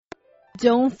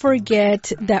Don't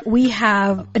forget that we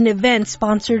have an event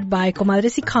sponsored by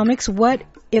Comadres y Comics. What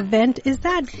event is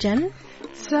that, Jen?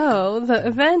 So, the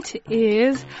event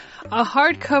is a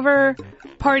hardcover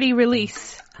party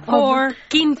release for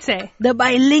Quince. The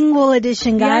bilingual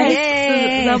edition, guys.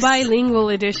 Yes, the bilingual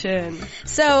edition.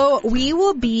 So we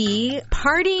will be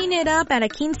partying it up at a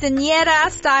quinceañera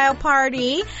style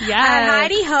party at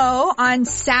Heidi Ho on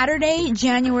Saturday,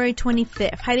 January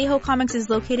 25th. Heidi Ho Comics is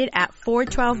located at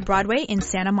 412 Broadway in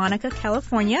Santa Monica,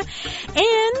 California.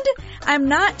 And I'm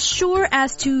not sure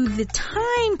as to the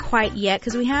time quite yet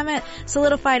because we haven't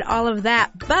solidified all of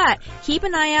that. But keep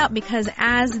an eye out because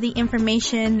as the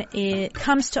information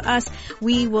comes to us,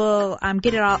 we will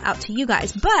get it all out to you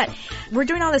guys. But we're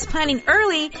doing all this planning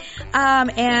early,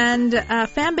 and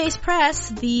Fanbase Press,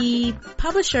 the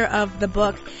publisher of the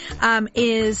book,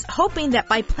 is hoping that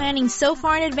by planning so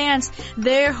far in advance,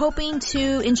 they're hoping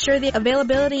to ensure the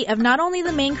availability of not only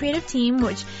the main creative team,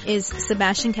 which is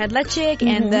Sebastian Kadlecic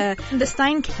and the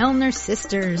Stein-Kellner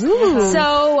sisters. Ooh.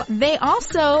 So they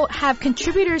also have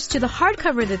contributors to the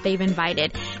hardcover that they've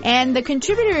invited, and the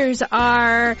contributors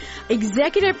are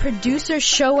executive producer,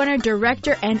 showrunner,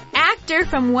 director, and actor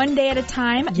from One Day at a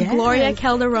Time, Gloria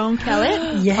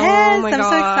Calderon-Kellett. Yes, Oh my I'm God.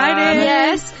 so excited.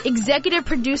 Yes, executive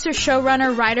producer,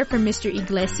 showrunner, writer for Mr.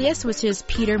 Iglesias, which is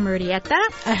Peter Murrieta.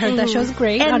 I heard that show's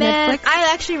great And on then Netflix.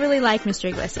 I actually really like Mr.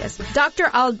 Iglesias. Dr.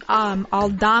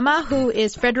 Aldama, who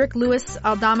is Frederick Lewis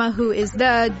Aldama, who is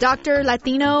the Dr.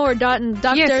 Latino or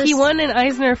Doctor. Yes, he won an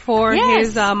Eisner for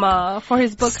Yes.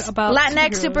 his book about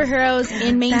Latinx superheroes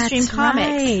in mainstream That's comics.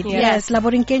 right. Yes. Yes, La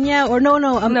Borinqueña, or no,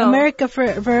 America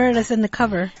Ferrera's in the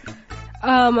cover.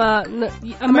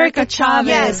 America Chavez.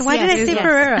 Yes, Why did I say yes.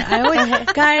 Ferrera? I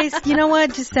always, guys, you know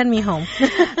what? Just send me home.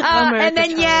 And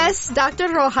then Dr.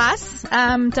 Rojas,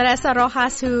 Teresa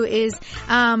Rojas, who is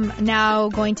now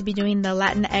going to be doing the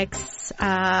Latinx.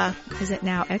 Is it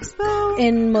now Expo?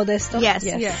 In Modesto. Yes.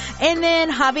 Yes. And then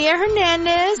Javier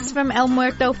Hernandez from El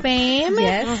Muerto fame.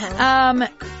 Yes.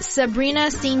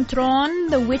 Sabrina Cintron,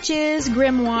 The Witches,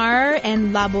 Grimoire,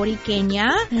 and La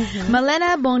Boriqueña.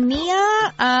 Malena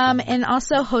Bonilla, and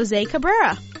also Jose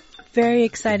Cabrera. Very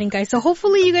exciting, guys. So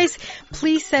hopefully you guys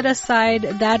please set aside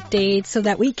that date so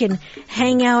that we can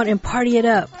hang out and party it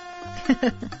up.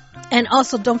 And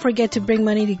also don't forget to bring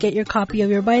money to get your copy of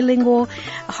your bilingual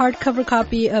hardcover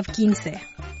copy of Quince.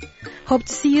 Hope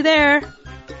to see you there.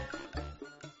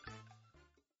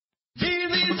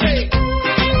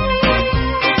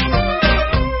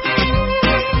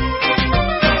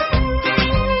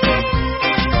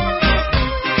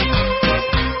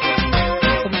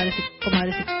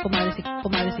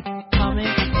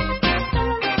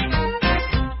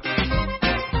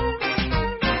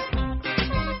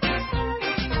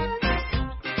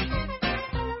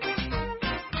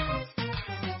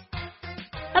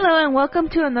 Hello and welcome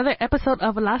to another episode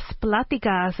of Las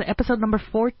Platicas, episode number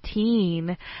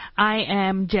 14. I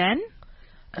am Jen.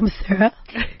 I'm Sarah.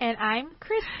 And I'm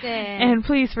Kristen. And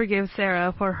please forgive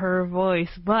Sarah for her voice,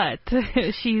 but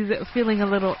she's feeling a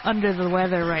little under the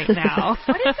weather right now.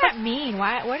 What does that mean?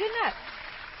 Where did that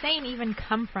saying even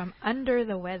come from? Under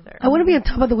the weather. I want to be on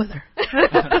top of the weather.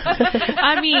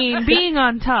 I mean, being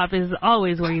on top is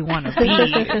always where you want to be,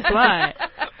 but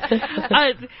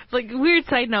like weird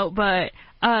side note, but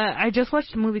I just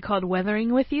watched a movie called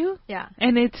Weathering with You. Yeah.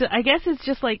 And I guess it's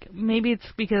just like, maybe it's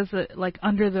because like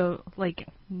under the, like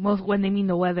most, when they mean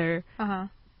the weather,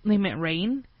 they meant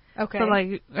rain. Okay. So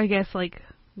like, I guess like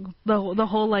the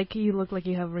whole like, you look like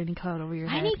you have a rainy cloud over your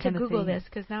head. I need to kind of Google thing. this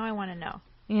because now I want to know.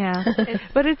 Yeah.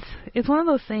 But it's one of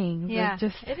those things. Yeah, that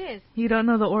just, it is. you don't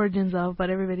know the origins of, but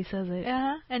everybody says it.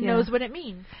 And Yeah. knows what it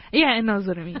means. Yeah, it knows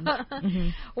what it means.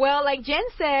 Well, like Jen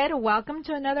said, welcome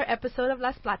to another episode of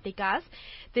Las Platicas.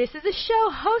 This is a show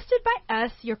hosted by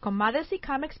us, your Comadres y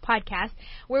Comics podcast,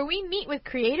 where we meet with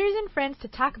creators and friends to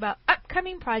talk about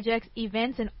upcoming projects,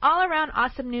 events, and all-around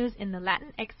awesome news in the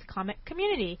Latinx comic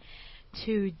community.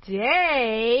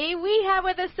 Today, we have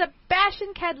with us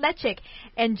Sebastian Kadlecic.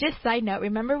 And just side note,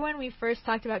 remember when we first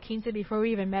talked about Quince before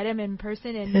we even met him in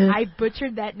person, and I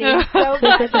butchered that name so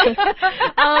badly?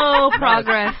 Oh,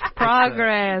 progress.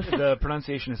 The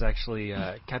pronunciation is actually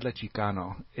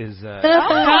Kadlecicano.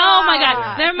 Oh my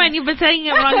God! Never mind, you've been saying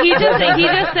it wrong. He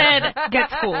just said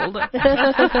gets fooled.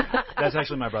 That's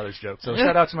actually my brother's joke. So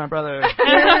shout out to my brother.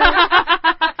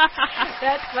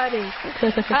 That's funny.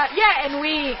 Yeah, and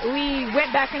we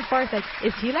went back and forth like,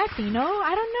 is he Latino?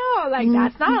 I don't know. Like,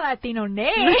 that's not a Latino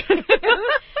name.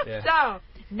 Yeah. So,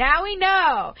 now we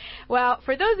know. Well,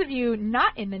 for those of you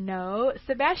not in the know,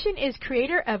 Sebastian is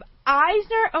creator of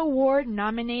Eisner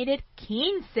Award-nominated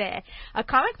Quince, a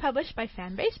comic published by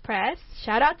Fanbase Press.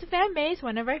 Shout out to Fanbase,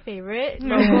 one of our favorite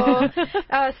local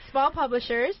small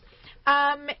publishers.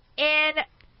 And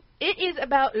it is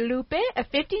about Lupe, a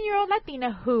 15-year-old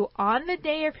Latina who, on the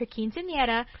day of her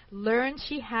quinceañera, learns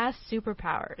she has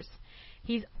superpowers.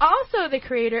 He's also the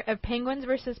creator of Penguins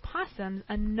vs. Possums,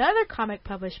 another comic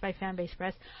published by Fanbase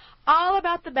Press, all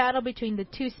about the battle between the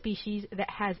two species that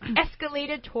has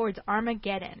escalated towards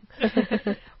Armageddon.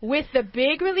 With the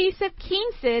big release of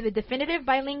Quince, the definitive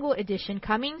bilingual edition,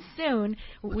 coming soon,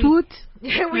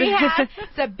 we have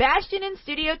Sebastian in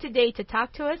studio today to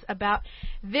talk to us about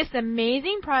this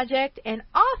amazing project and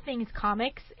all things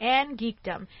comics and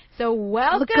geekdom. So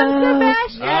welcome.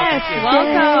 Sebastian. Yes, welcome. Thank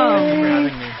you for having me.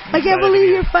 I can't believe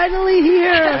you're finally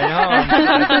here.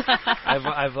 I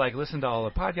know. I've like listened to all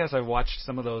the podcasts. I've watched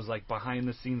some of those like behind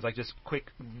the scenes, like just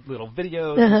quick little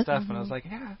videos and stuff. And I was like,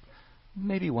 yeah,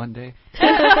 maybe one day.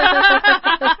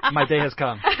 My day has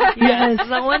come. Yes,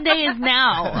 the one day is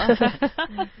now.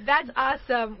 That's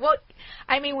awesome. Well,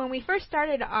 I mean, when we first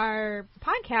started our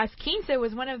podcast, Quince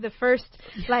was one of the first,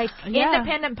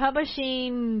 independent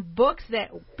publishing books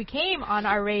that became on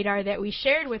our radar that we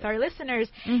shared with our listeners,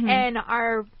 and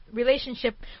our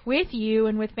relationship with you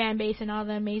and with Fanbase and all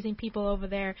the amazing people over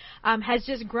there has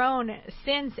just grown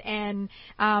since, and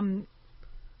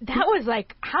that was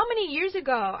like how many years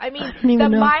ago? I mean, the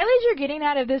mileage you're getting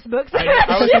out of this book.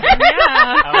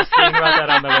 I was thinking about that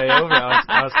on the way over.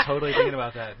 I was totally thinking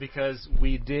about that because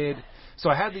we did. So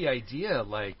I had the idea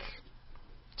like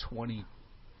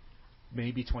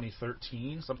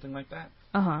 2013, something like that.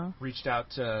 Reached out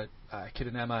to Kid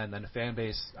and Emma and then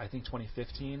Fanbase, I think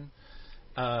 2015.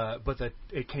 But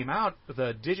it came out,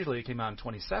 digitally it came out in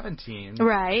 2017.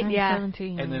 Right, yeah. And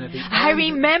then at the end, I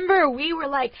remember we were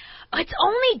like, it's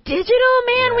only digital,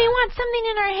 man. Yeah. We want something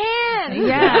in our hands.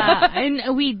 Yeah,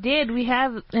 and we did. We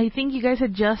have, I think you guys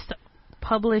had just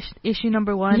published issue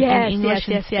number 1 in English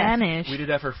and Spanish. We did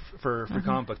that for Free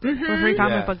Comic Book Day. For Free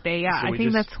Comic Book Day, yeah. So I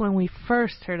think that's when we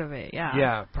first heard of it, yeah.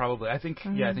 Yeah, probably. I think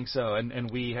so. And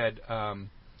we had...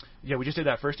 we just did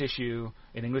that first issue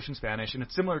in English and Spanish, and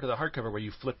it's similar to the hardcover where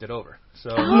you flipped it over. So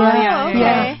that's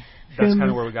kind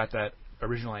of where we got that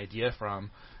original idea from.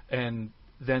 And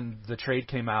then the trade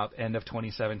came out end of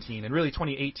 2017, and really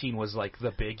 2018 was like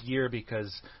the big year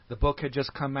because the book had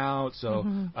just come out. So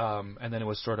and then it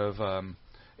was sort of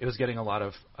it was getting a lot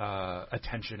of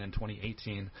attention in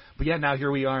 2018. But yeah, now here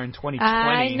we are in 2020.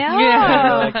 I know.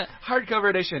 Yeah. Like,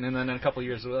 hardcover edition. And then in a couple of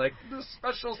years, we're like, this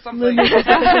special something.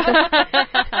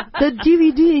 The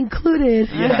DVD included.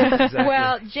 Yeah, exactly.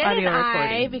 Well, Jen and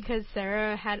I, because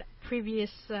Sarah had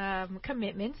previous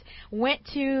commitments, went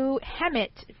to Hemet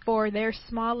for their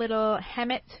small little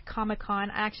Hemet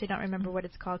Comic-Con. I actually don't remember what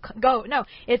it's called.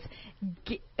 It's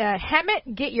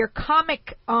Hemet Get Your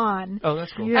Comic On. Oh,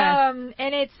 that's cool. Yeah. And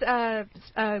it's a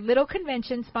little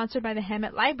convention sponsored by the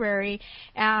Hemet Library.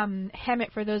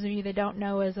 Hemet, for those of you that don't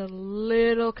know, is a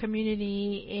little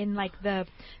community in like the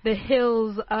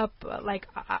hills up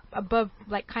above,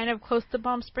 like kind of close to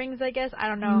Palm Springs, I guess. I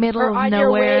don't know. Middle or on of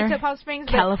nowhere, your way to Palm Springs,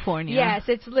 California. Yes,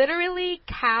 it's literally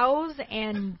cows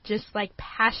and just like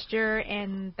pasture,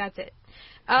 and that's it.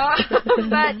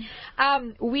 But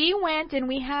we went and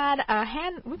we had I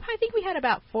think we had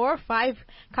about 4 or 5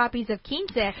 copies of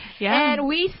Quince, and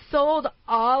we sold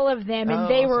all of them, and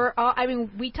they were all, I mean,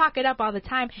 we talk it up all the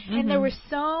time, and there were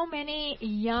so many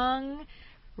young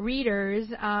readers,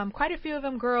 quite a few of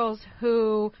them girls,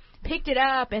 who picked it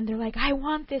up and they're like, I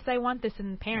want this,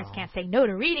 and parents can't say no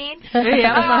to reading. But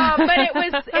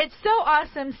it's so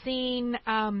awesome seeing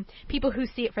people who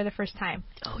see it for the first time.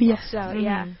 Oh yes. So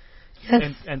yeah.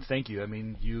 Yes. And thank you. I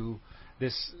mean, you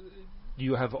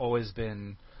have always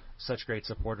been such great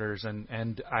supporters,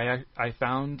 and I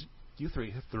found you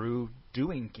three through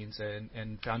doing Quince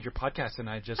and found your podcast, and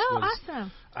I just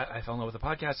awesome. I fell in love with the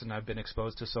podcast, and I've been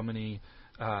exposed to so many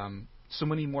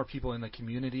more people in the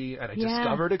community, and I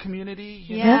discovered a community,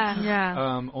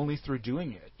 only through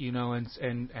doing it,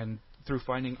 and through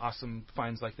finding awesome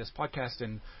finds like this podcast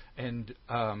and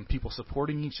people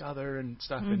supporting each other and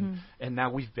stuff, and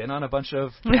now we've been on a bunch of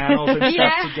panels and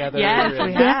stuff together. Yes,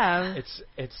 we have.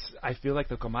 It's I feel like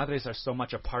the comadres are so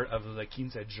much a part of the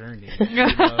Quince journey. That's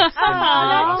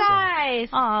nice.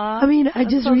 I mean, I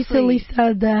just recently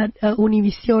saw that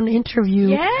Univision interview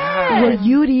where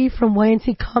Yuri from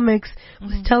YNC Comics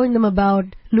was telling them about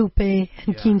Lupe and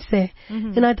Quince,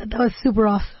 and I thought that was super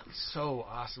awesome. So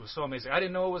awesome. It was so amazing. I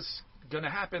didn't know it was going to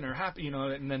happen or happen,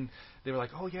 and then they were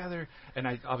like, oh yeah, and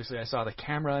I saw the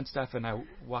camera and stuff, and I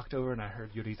walked over and I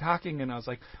heard Yuri talking, and I was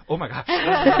like, oh my gosh, this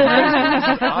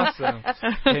is awesome.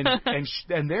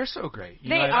 And they're so great.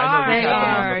 They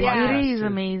are. Yuri is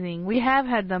amazing. We have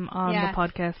had them on the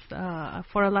podcast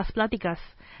for Las Platicas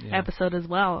episode as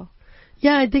well.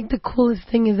 Yeah, I think the coolest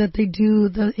thing is that they do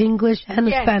the English and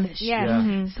the Spanish. Yeah.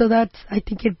 Mm-hmm. So I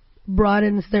think it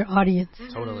broadens their audience.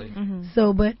 Totally. Mm-hmm.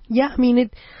 So, but yeah, I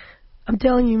mean, I'm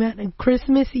telling you, man, on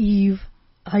Christmas Eve,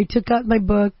 I took out my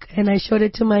book and I showed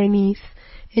it to my niece,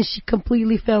 and she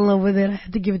completely fell in love with it. I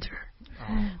had to give it to her.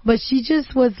 Oh. But she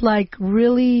just was like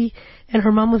really, and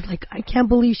her mom was like, I can't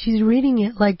believe she's reading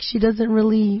it. Like, she doesn't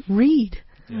really read.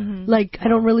 Yeah. Mm-hmm. Like, I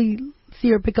don't really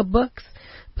see her pick up books.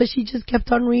 But she just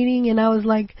kept on reading, and I was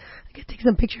like, I could take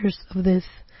some pictures of this.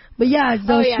 But yeah, she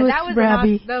was super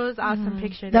happy. That was awesome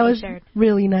picture that was shared.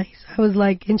 Really nice. I was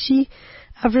like, and she,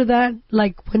 after that,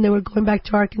 like when they were going back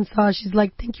to Arkansas, she's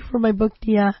like, thank you for my book,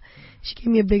 Tia. She gave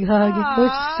me a big hug. Aww. It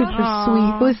was super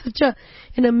sweet. It was such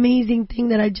an amazing thing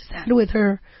that I just had with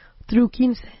her through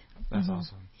Quince. That's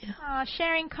awesome. Yeah.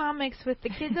 Sharing comics with the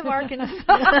kids of Arkansas.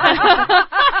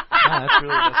 That's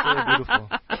really beautiful.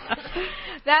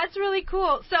 That's really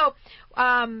cool. So,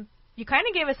 you kind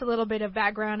of gave us a little bit of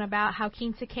background about how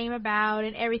Quince came about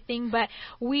and everything, but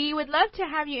we would love to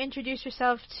have you introduce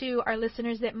yourself to our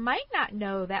listeners that might not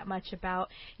know that much about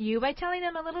you by telling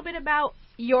them a little bit about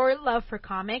your love for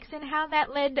comics and how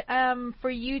that led for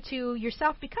you to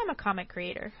yourself become a comic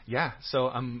creator. Yeah, so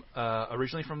I'm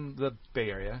originally from the Bay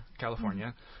Area,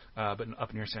 California, but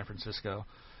up near San Francisco,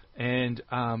 and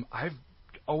I've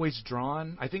always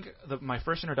drawn. I think my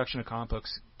first introduction to comic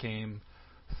books came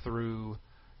through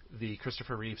the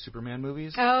Christopher Reeve Superman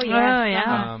movies. Oh,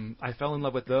 yeah. I fell in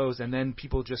love with those, and then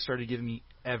people just started giving me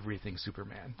everything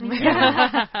Superman.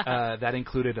 And, that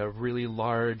included a really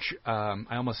large, I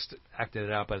almost acted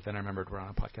it out, but then I remembered we're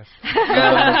on a podcast.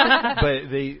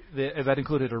 But that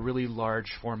included a really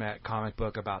large format comic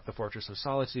book about the Fortress of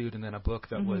Solitude, and then a book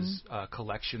that was a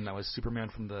collection that was Superman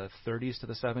from the 30s to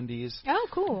the 70s. Oh,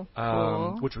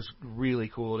 cool. Which was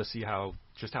really cool to see how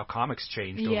comics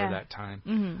changed over that time.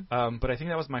 Mm-hmm. But I think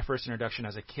that was my first introduction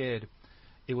as a kid.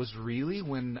 It was really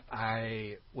when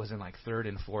I was in like 3rd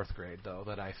and 4th grade, though,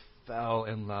 that I fell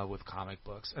in love with comic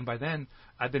books. And by then,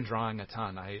 I'd been drawing a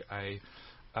ton.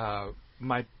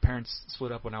 My parents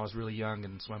split up when I was really young,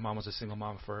 and so my mom was a single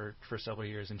mom for several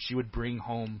years, and she would bring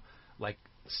home like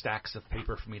stacks of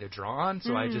paper for me to draw on.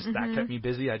 So that kept me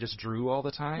busy. I just drew all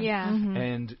the time. Yeah. Mm-hmm.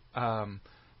 And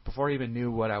before I even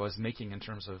knew what I was making in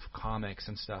terms of comics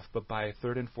and stuff, but by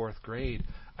 3rd and 4th grade,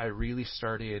 I really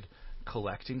started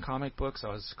collecting comic books. I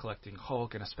was collecting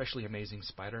Hulk and especially Amazing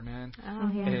Spider-Man.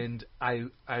 Oh, yeah. And I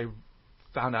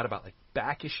found out about like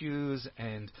back issues,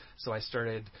 and so I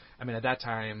started. I mean, at that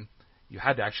time, you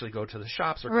had to actually go to the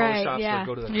shops or clothes shops or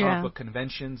go to the comic book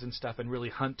conventions and stuff, and really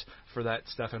hunt for that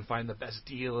stuff and find the best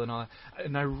deal and all.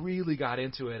 And I really got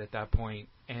into it at that point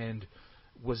and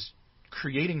was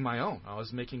creating my own. I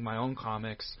was making my own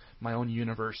comics, my own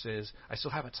universes. I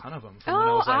still have a ton of them from when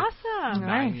I was like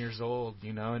 9 years old,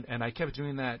 and I kept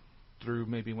doing that through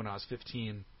maybe when I was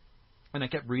 15. And I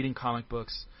kept reading comic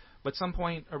books. But at some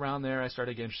point around there, I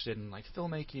started getting interested in like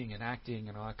filmmaking and acting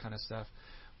and all that kind of stuff.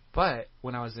 But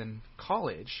when I was in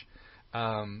college,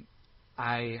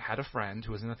 I had a friend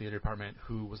who was in the theater department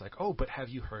who was like, oh, but have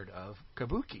you heard of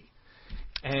Kabuki?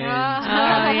 And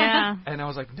and I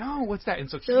was like, no, what's that? And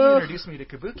so he introduced me to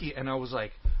Kabuki, and I was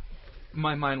like,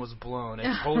 my mind was blown.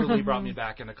 It totally brought me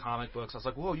back into comic books. I was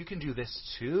like, whoa, you can do this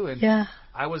too? And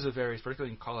I was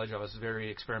particularly in college, I was very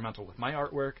experimental with my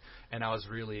artwork, and I was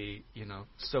really,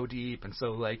 so deep and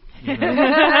so like,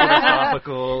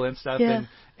 philosophical and stuff.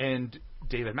 And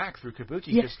David Mack through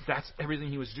Kabuki, just that's everything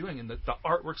he was doing, and the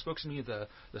artwork spoke to me, the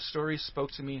stories spoke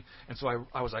to me, and so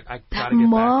I was like, I gotta get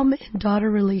mom and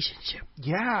daughter relationship.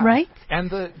 Yeah. Right? And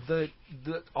the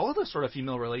all of the sort of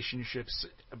female relationships,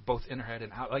 both in her head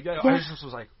and out, like I just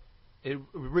was like, it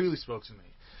really spoke to me.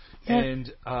 Yeah.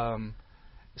 And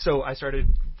so I started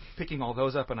picking all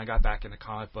those up, and I got back into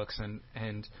comic books,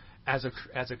 and as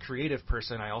a creative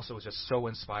person, I also was just so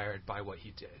inspired by what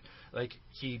he did. Like,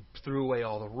 he threw away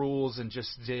all the rules and just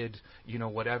did,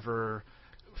 whatever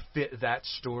fit that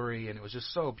story, and it was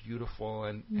just so beautiful.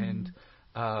 And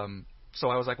so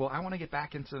I was like, well, I want to get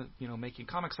back into, making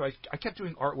comics. So I kept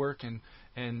doing artwork,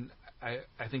 and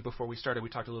I think before we started, we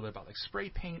talked a little bit about like spray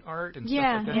paint art and stuff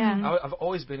like that. Yeah. I've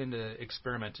always been into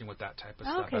experimenting with that type of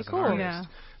stuff as an artist. Yeah.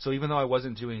 So even though I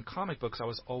wasn't doing comic books, I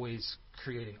was always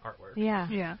creating artwork.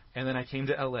 Yeah. And then I came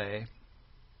to LA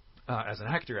as an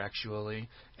actor, actually,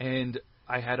 and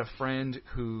I had a friend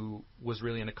who was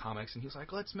really into comics, and he was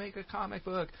like, let's make a comic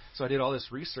book. So I did all this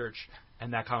research,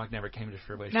 and that comic never came to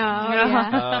fruition.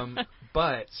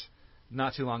 But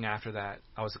not too long after that,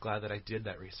 I was glad that I did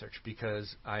that research,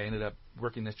 because I ended up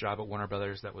working this job at Warner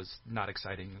Brothers that was not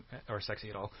exciting or sexy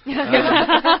at all.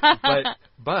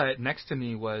 But next to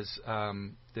me was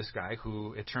this guy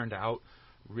who, it turned out,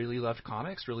 really loved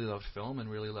comics, really loved film, and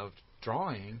really loved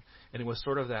drawing. And it was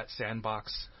sort of that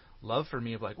sandbox love for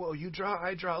me of like, whoa, you draw,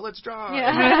 I draw, let's draw.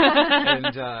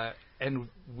 Yeah. And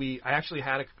I actually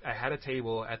had a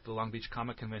table at the Long Beach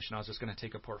Comic Convention. I was just going to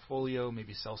take a portfolio,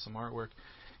 maybe sell some artwork.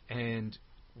 And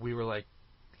we were like,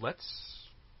 let's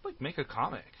make a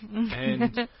comic.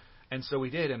 And so we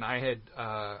did. And I had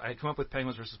come up with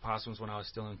Penguins vs. Possums when I was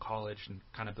still in college and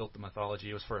kind of built the mythology.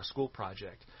 It was for a school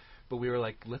project. But we were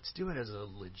like, let's do it as a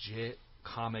legit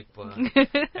comic book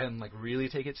and like really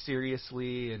take it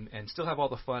seriously and still have all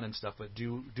the fun and stuff, but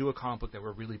do a comic book that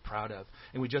we're really proud of.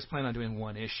 And we just planned on doing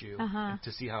one issue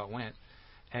to see how it went.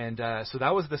 And so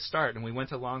that was the start, and we went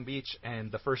to Long Beach,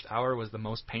 and the first hour was the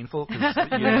most painful, because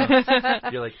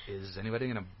you're like, is anybody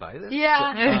going to buy this?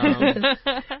 Yeah.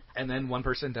 And then one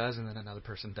person does, and then another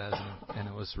person does, and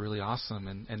it was really awesome.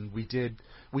 And we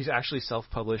actually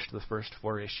self-published the first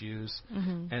 4 issues,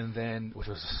 and then, which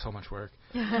was so much work.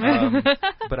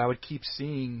 But I would keep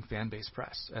seeing fan-based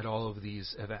press at all of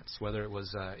these events, whether it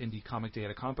was Indie Comic Day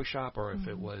at a comic book shop, or if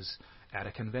it was at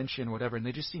a convention or whatever, and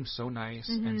they just seemed so nice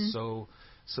and so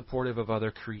supportive of other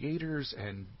creators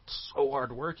and so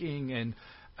hardworking and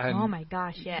oh my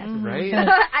gosh, yes. Right?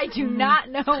 I do not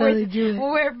know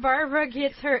where Barbara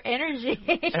gets her energy.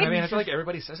 And I mean, I feel like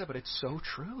everybody says it, but it's so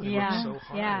true. They work so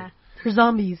hard. Yeah. They're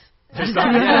zombies. It is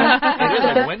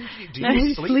like, when do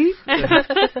you sleep?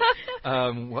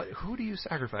 Who do you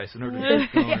sacrifice in order to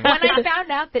keep going? When I found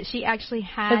out that she actually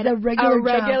had a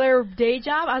regular day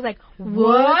job, I was like,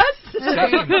 what? Same. I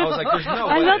was like, there's no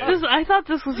way. I thought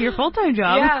this was your full-time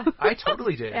job. Yeah. I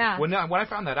totally did. Yeah. When I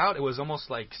found that out, it was almost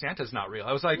like Santa's not real.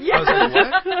 I was like, what? You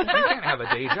can't have a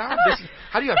day job?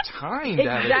 How do you have time to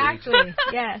have a day job? Exactly.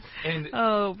 Yes. And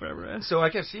so I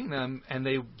kept seeing them, and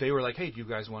they were like, hey, do you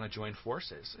guys want to join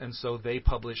forces? And so they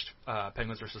published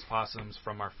Penguins vs. Possums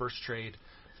from our first trade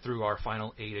through our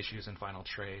final 8 issues and final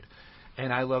trade.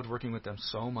 And I loved working with them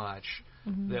so much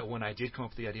that when I did come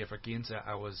up with the idea for Ginza,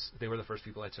 they were the first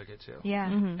people I took it to. Yeah.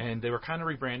 And they were kind of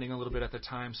rebranding a little bit at the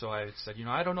time, so I said,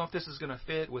 I don't know if this is going to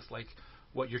fit with like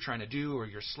what you're trying to do or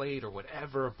your slate or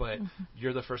whatever, but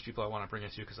you're the first people I want to bring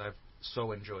it to because I've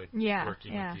so enjoyed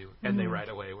working with you. And they right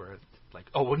away were like,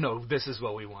 oh, well, no, this is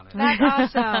what we wanted.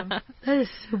 That's awesome. That is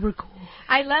super cool.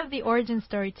 I love the origin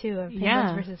story, too, of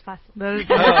Penguins vs. Possums. That's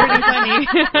pretty funny.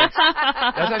 That's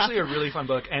actually a really fun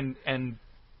book. And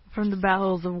from the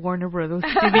bowels of Warner Brothers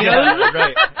Studios. Yeah,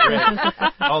 right.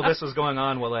 All this was going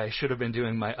on while I should have been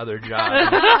doing my other job.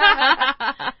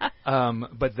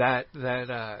 But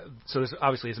so this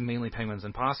obviously is mainly Penguins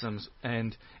and Possums,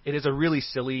 and it is a really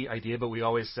silly idea, but we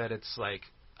always said it's like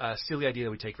a silly idea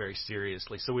that we take very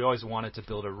seriously. So we always wanted to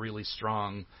build a really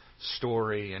strong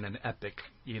story and an epic,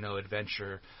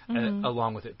 adventure,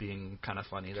 along with it being kind of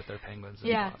funny that they're penguins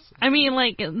and possums. I mean,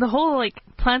 like, the whole,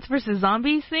 Plants vs.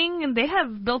 Zombies thing, and they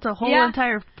have built a whole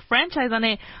entire franchise on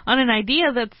an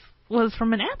idea that was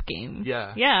from an app game.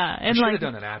 Yeah. Yeah. And should have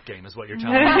done an app game is what you're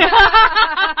telling me.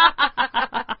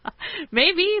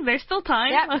 Maybe. There's still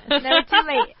time. Yep. Never too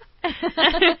late.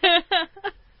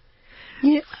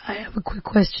 Yeah, I have a quick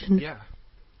question. Yeah.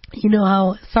 You know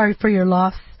how, sorry for your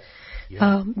loss,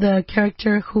 the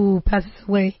character who passes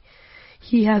away,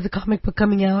 he has a comic book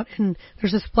coming out, and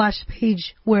there's a splash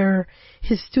page where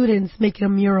his students make a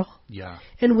mural. Yeah.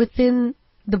 And within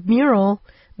the mural,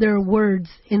 there are words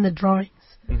in the drawings,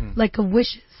 like of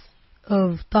wishes,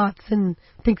 of thoughts and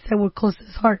things that were close to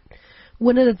his heart.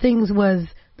 One of the things was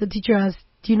the teacher asked,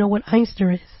 do you know what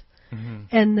Eisner is?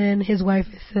 And then his wife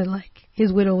said,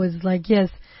 his widow was like, yes,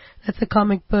 that's a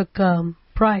comic book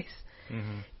prize.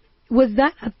 Was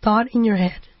that a thought in your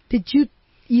head? Did you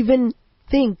even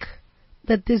think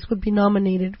that this would be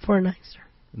nominated for an Eisner?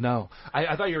 No.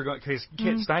 I thought you were going, because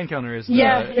Kit Steinkelner is the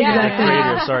exactly.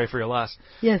 creator of Sorry for Your Loss.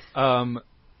 Yes.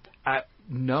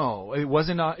 No, it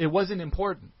wasn't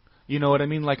important. You know what I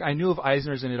mean? Like, I knew of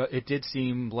Eisners, and it did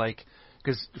seem like,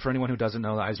 because for anyone who doesn't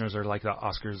know, the Eisners are like the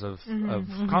Oscars of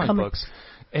comic books.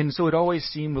 And so it always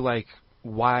seemed like,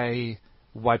 why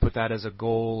put that as a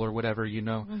goal or whatever,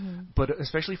 But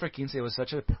especially for Quince, it was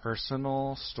such a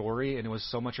personal story, and it was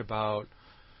so much about,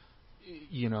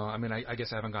 I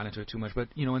guess I haven't gone into it too much, but,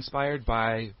 inspired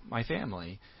by my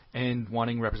family and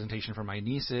wanting representation for my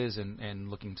nieces and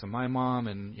looking to my mom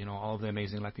and, all of the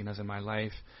amazing Latinas in my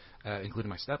life. including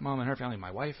my stepmom and her family,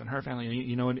 my wife and her family,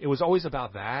 you know, and it was always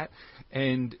about that.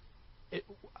 And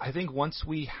I think once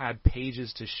we had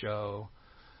pages to show,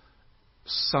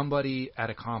 somebody at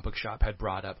a comic book shop had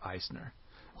brought up Eisner.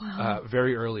 Wow.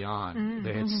 Very early on.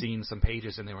 They had seen some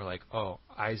pages and they were like, oh,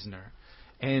 Eisner.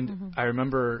 And I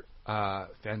remember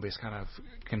Fanbase kind of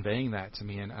conveying that to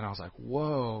me, and I was like,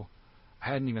 whoa,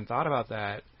 I hadn't even thought about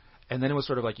that. And then it was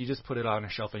sort of like you just put it on a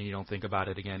shelf and you don't think about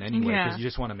it again anyway because you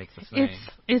just want to make the thing.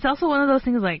 It's also one of those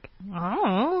things like,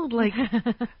 oh, like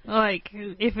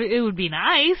if it would be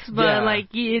nice, but like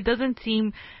it doesn't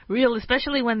seem real,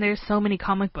 especially when there's so many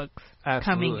comic books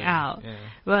coming out. Yeah.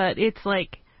 But it's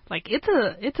like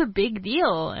it's a big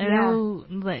deal,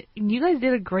 and like you guys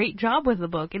did a great job with the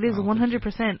book. It is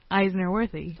 100% Eisner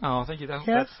worthy. Oh, thank you.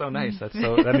 That's so nice.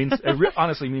 That means it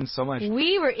honestly means so much.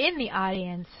 We were in the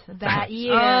audience that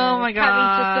year. Oh my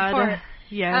God! Having to support.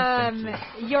 Yes.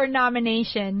 Your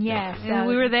nomination. Yes. And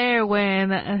we were there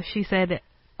when she said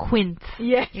Quince.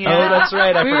 Yeah. Oh, that's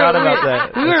right. I forgot about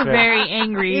that. We were very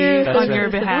angry on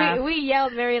your behalf. We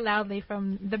yelled very loudly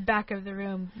from the back of the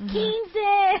room. Quince!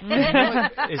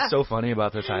 It's so funny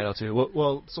about the title, too.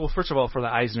 Well, first of all, for the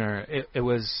Eisner, it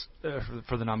was,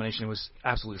 for the nomination, it was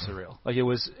absolutely surreal. Like, it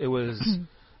was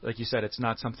like you said, it's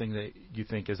not something that you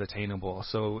think is attainable.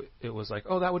 So it was like,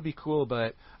 oh, that would be cool,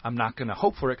 but I'm not going to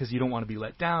hope for it because you don't want to be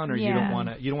let down or you don't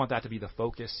want that to be the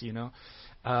focus, you know?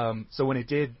 So when it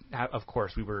did, of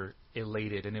course, we were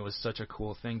elated, and it was such a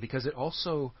cool thing because it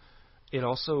also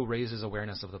raises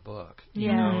awareness of the book.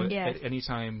 You know, at any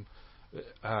time,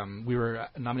 we were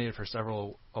nominated for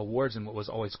several awards, and what was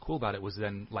always cool about it was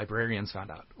then librarians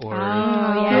found out, or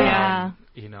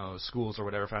you know, schools or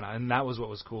whatever found out, and that was what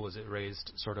was cool, is it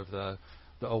raised sort of the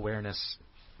awareness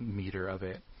meter of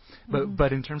it.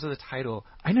 But in terms of the title,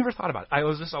 I never thought about it. I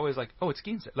was just always like, oh, it's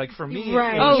Quince. Like, for me,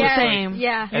 right. it was the same. Like,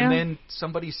 yeah. And then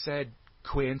somebody said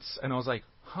Quince, and I was like,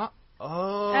 huh?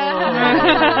 Oh.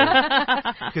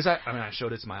 Because I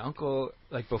showed it to my uncle,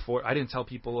 like, before. I didn't tell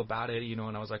people about it, you know,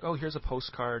 and I was like, oh, here's a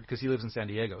postcard, because he lives in San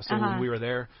Diego. So when we were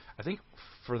there, I think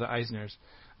for the Eisners,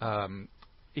 I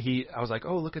was like,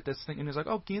 oh, look at this thing. And he was like,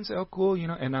 oh, Quince, oh, cool, you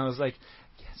know. And I was like,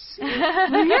 yes.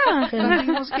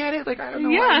 Latinos get it. Like, I don't know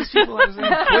why these people are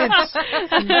saying Quince.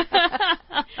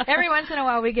 Every once in a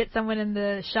while we get someone in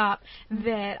the shop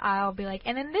that I'll be like,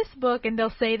 and in this book, and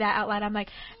they'll say that out loud. I'm like,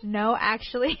 no,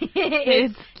 actually,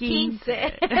 it's Quince.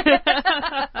 Yeah.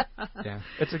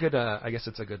 It's a good, I guess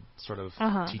it's a good sort of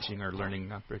teaching or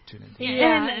learning opportunity.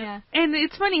 Yeah. And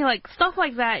it's funny, like, stuff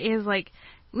like that is like,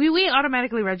 we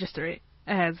automatically register it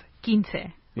as Quince. Yeah.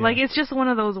 Like, it's just one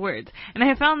of those words. And I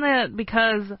have found that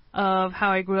because of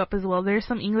how I grew up as well, there's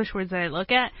some English words that I look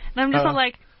at, and I'm just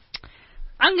like,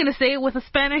 I'm going to say it with a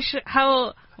Spanish,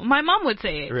 how my mom would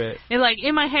say it. Right. And, like,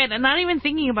 in my head, and not even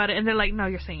thinking about it, and they're like, no,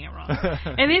 you're saying it wrong.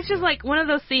 And it's just, like, one of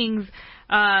those things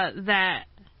that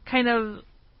kind of,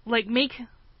 like, make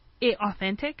it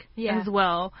authentic as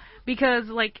well. Because,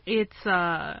 like, it's,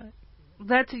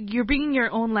 you're bringing your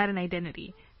own Latin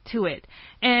identity to it.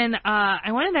 And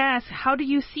I wanted to ask, how do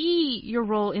you see your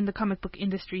role in the comic book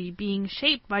industry being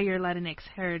shaped by your Latinx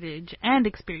heritage and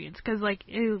experience? Because, like,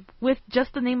 with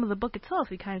just the name of the book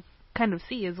itself, you kind of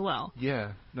see as well.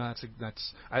 Yeah, no,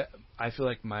 I feel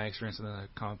like my experience in the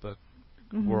comic book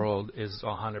world is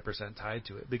 100% tied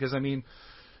to it. Because, I mean,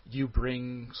 you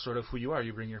bring sort of who you are.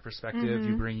 You bring your perspective.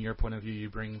 You bring your point of view. You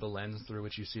bring the lens through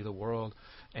which you see the world.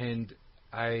 And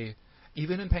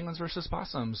even in Penguins vs.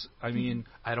 Possums, I mean,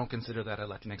 I don't consider that a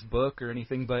Latinx book or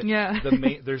anything, but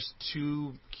there's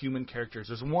two human characters.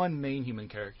 There's one main human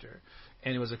character,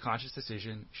 and it was a conscious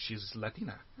decision. She's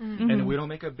Latina. And we don't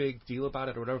make a big deal about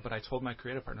it or whatever, but I told my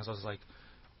creative partners, I was like,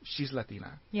 she's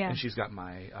Latina. And she's got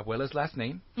my abuela's last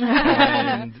name,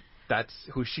 and that's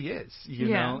who she is, you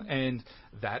know, and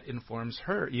that informs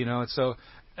her, you know. And so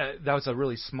that was a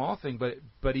really small thing,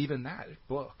 but even that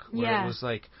book, where it was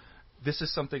like, this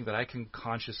is something that I can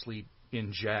consciously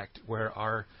inject, where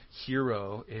our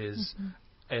hero is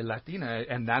a Latina,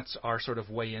 and that's our sort of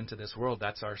way into this world.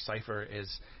 That's our cipher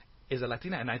is a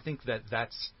Latina, and I think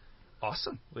that's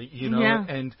awesome, you know.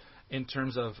 And in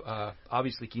terms of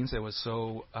obviously, Quince was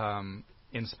so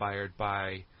inspired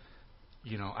by,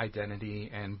 you know,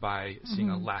 identity and by seeing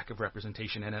a lack of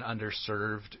representation in an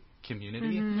underserved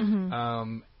community,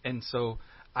 and so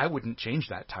I wouldn't change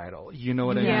that title. You know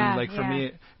what I mean? Like, for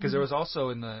me, because there was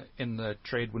also in the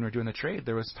trade, when we were doing the trade,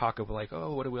 there was talk of like,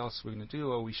 oh, what else are we going to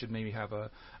do? Oh, we should maybe have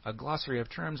a glossary of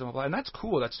terms and blah, blah. And that's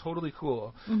cool. That's totally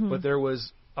cool. But there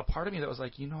was a part of me that was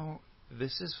like, you know,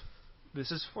 this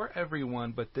is for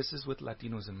everyone, but this is with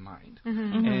Latinos in mind.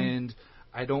 And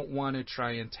I don't want to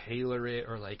try and tailor it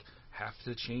or like have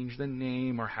to change the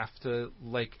name or have to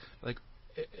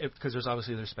because there's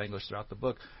Spanglish throughout the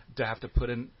book, to have to put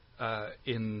in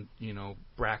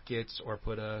brackets or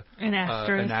put an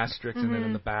asterisk and then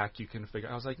in the back you can figure.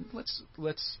 I was like,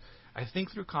 let's. I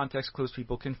think through context clues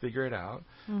people can figure it out,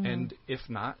 and if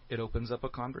not, it opens up a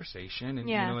conversation, and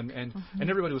and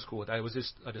everybody was cool with that. It was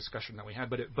just a discussion that we had,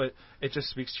 but it just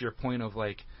speaks to your point of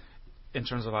like, in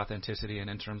terms of authenticity and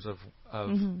in terms of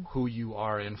who you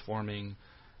are informing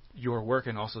your work,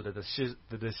 and also the decisions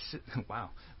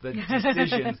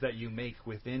that you make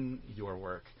within your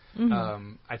work.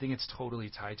 I think it's totally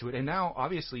tied to it, and now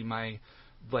obviously my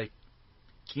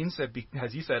Keen said,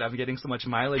 as you said, I'm getting so much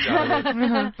mileage out of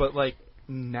it. But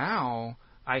now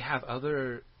I have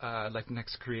other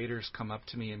next creators come up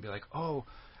to me and be like, "Oh,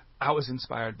 I was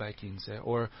inspired by Quince,"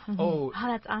 or "Oh,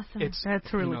 that's awesome.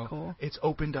 That's really cool. It's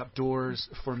opened up doors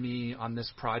for me on this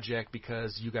project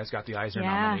because you guys got the Eisner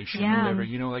nomination," or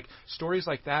whatever. Stories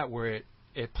like that where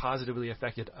it positively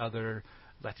affected other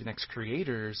Latinx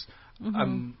creators.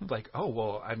 I'm like, oh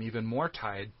well, I'm even more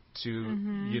tied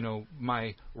to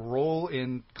my role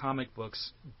in comic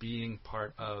books being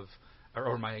part of,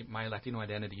 or my Latino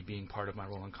identity being part of my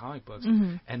role in comic books.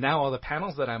 And now all the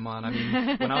panels that I'm on, I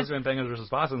mean, when I was doing Penguins vs.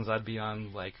 Possums, I'd be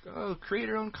on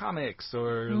creator-owned comics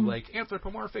or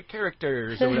anthropomorphic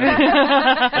characters or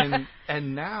whatever.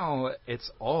 and now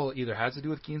it's all either has to do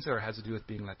with Quince or has to do with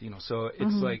being Latino. So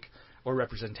it's or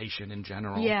representation in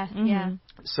general. Yeah.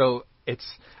 So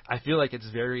I feel like it's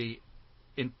very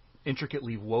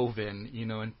intricately woven,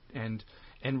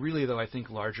 and really though I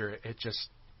think larger, it just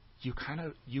you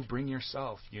bring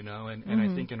yourself, and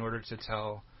I think in order to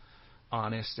tell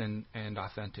honest and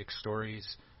authentic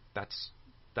stories, that's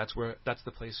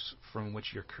the place from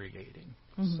which you're creating.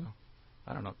 So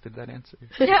I don't know, did that answer?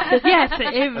 Yes,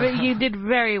 you did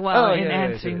very well in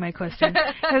answering my question.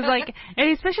 Because I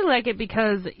especially like it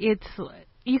because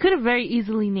you could have very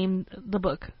easily named the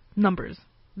book Numbers,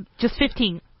 just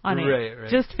 15. On it, right.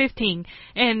 Just 15,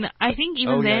 and I think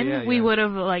even then we would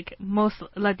have most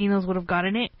Latinos would have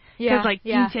gotten it because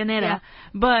quinceañera,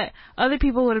 but other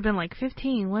people would have been like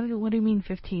 15. What do you mean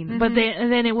 15? But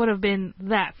then it would have been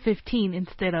that 15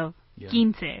 instead of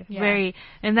quince.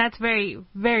 And that's very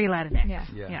very Latinx.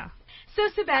 Yeah. So,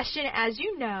 Sebastian, as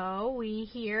you know, we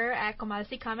here at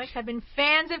Comadre Comics have been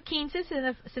fans of Quince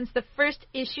since the first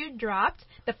issue dropped.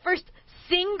 The first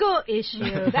single issue.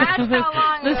 That's how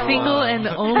long the ago. Single and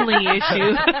only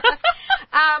issue.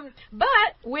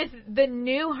 But with the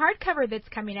new hardcover that's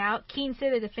coming out, Quince,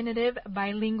 the definitive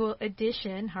bilingual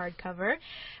edition hardcover,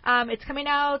 it's coming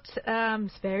out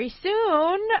very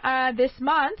soon, this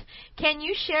month. Can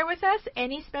you share with us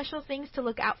any special things to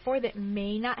look out for that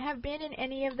may not have been in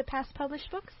any of the past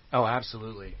published books? Oh,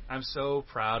 absolutely. I'm so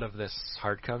proud of this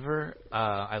hardcover.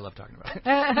 I love talking about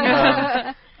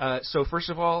it. So first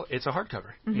of all, it's a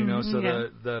hardcover,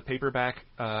 the paperback,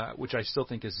 which I still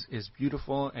think is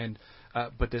beautiful, and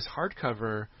but this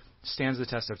hardcover stands the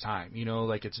test of time.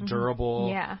 It's durable.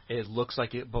 Yeah. It looks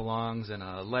like it belongs in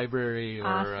a library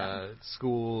or a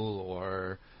school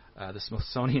or the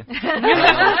Smithsonian.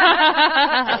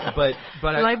 But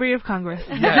Library of Congress.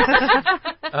 Yes.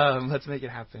 Let's make it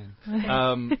happen.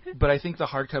 But I think the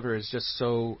hardcover is just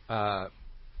so.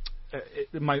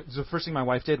 The first thing my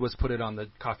wife did was put it on the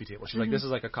coffee table. She's like, "This is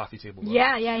like a coffee table book."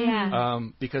 Yeah.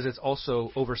 Because it's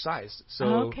also oversized,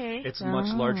 so it's a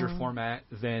much larger format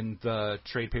than the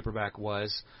trade paperback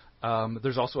was.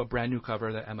 There's also a brand new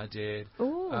cover that Emma did,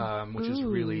 which is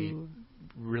really,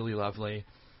 really lovely.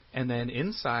 And then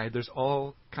inside, there's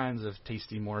all kinds of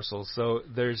tasty morsels. So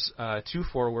there's 2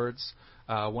 forewords.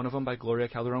 One of them by Gloria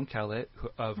Calderon Kellett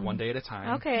of One Day at a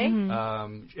Time. Okay.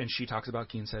 And she talks about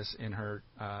Quinces in her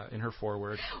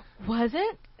foreword.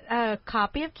 Wasn't a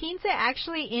copy of Quince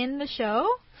actually in the show?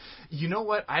 You know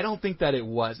what? I don't think that it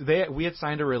was. We had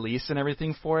signed a release and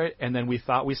everything for it, and then we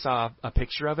thought we saw a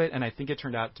picture of it, and I think it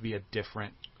turned out to be a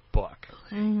different book.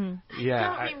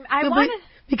 Yeah. I want to...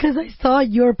 Because I saw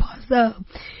your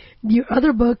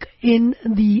other book in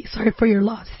the Sorry for Your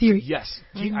Loss series. Yes.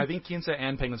 I think Quince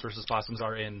and Penguins vs. Possums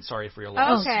are in Sorry for Your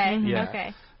Loss. Okay. Yeah.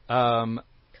 Okay.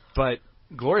 But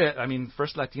Gloria,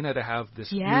 first Latina to have this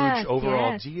huge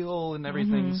overall deal and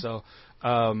everything. So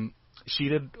she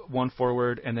did one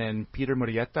forward, and then Peter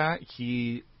Murrieta,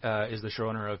 he is the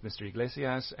showrunner of Mr.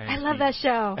 Iglesias. And I love that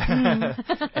show.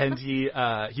 And he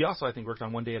also, I think, worked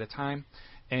on One Day at a Time.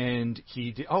 And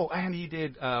he did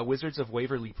Wizards of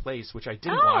Waverly Place, which I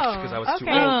didn't watch because I was too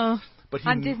old. But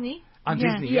on Disney? On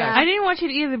Disney, yes. I didn't watch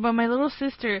it either, but my little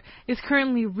sister is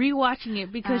currently rewatching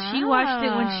it because she watched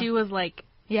it when she was 6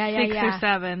 or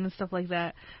 7 and stuff like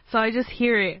that. So I just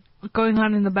hear it going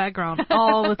on in the background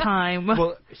all the time.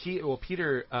 Well,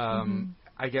 Peter,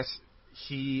 I guess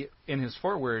he, in his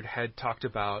foreword, had talked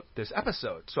about this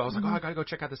episode. So I was like, I gotta go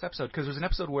check out this episode, because there's an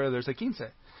episode where there's a quince.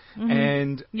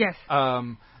 And yes.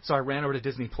 So I ran over to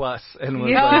Disney Plus and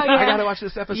was like, I gotta watch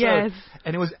this episode. Yes.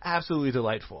 And it was absolutely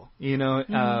delightful. You know,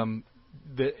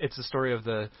 it's a story of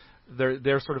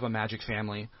they're sort of a magic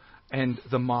family, and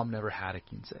the mom never had a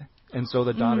quince. And so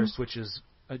the daughter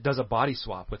does a body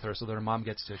swap with her so that her mom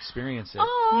gets to experience it.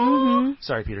 Oh.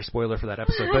 Sorry, Peter, spoiler for that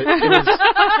episode, but it was...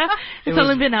 It's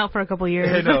only been out for a couple years.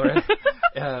 I know, right?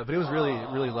 But it was really,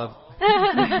 really lovely.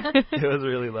 It was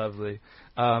really lovely.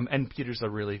 And Peter's a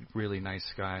really, really nice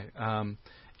guy.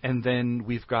 And then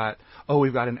we've got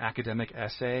an academic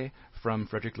essay from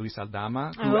Frederick Luis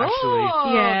Aldama, who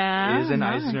actually is an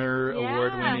Eisner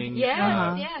Award-winning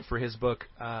for his book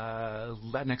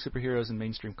Latinx Superheroes in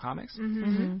Mainstream Comics.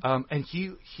 And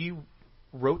he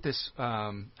wrote this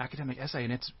academic essay,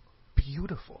 and it's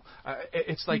beautiful.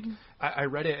 It's like I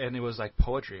read it and it was like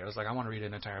poetry. I was like, I want to read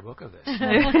an entire book of this.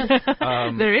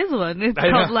 There is one. It's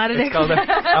called Latinx.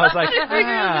 I was like,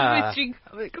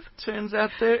 turns out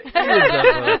there is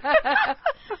a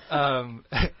book.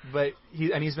 But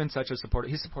he's been such a supporter.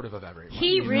 He's supportive of everyone.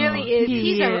 He really is.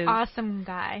 He's an awesome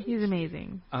guy. He's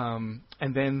amazing. And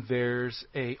then there's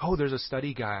a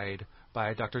study guide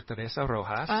by Dr. Teresa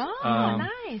Rojas. Oh,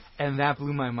 nice. And that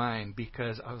blew my mind,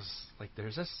 because I was like,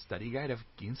 there's a study guide of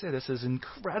quince? This is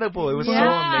incredible. It was so amazing.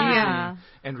 Yeah.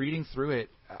 And reading through it,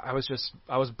 I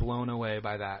was blown away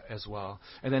by that as well.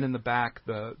 And then in the back,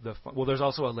 there's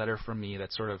also a letter from me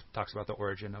that sort of talks about the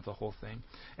origin of the whole thing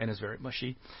and is very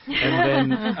mushy. And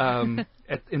then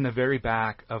in the very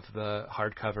back of the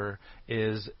hardcover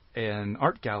is an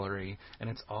art gallery, and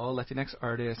it's all Latinx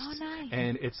artists,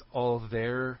 and it's all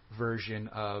their version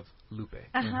of Lupe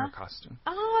in her costume.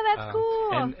 Oh, that's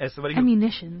cool. And as somebody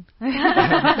ammunition.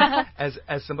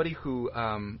 as somebody who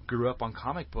grew up on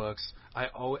comic books,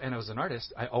 and I was an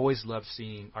artist, I always loved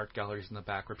seeing art galleries in the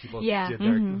back where people did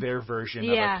their version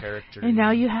of a character. And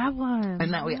now you have one.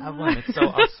 And now we have one. It's so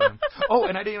awesome. Oh,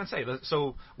 and I didn't even say,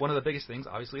 so one of the biggest things,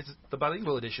 obviously, is the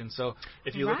bilingual edition. So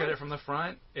if you look at it from the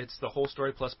front, it's the whole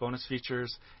story plus bonus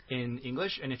features in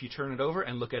English. And if you turn it over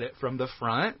and look at it from the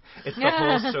front, it's the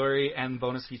whole story and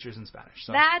bonus features in Spanish.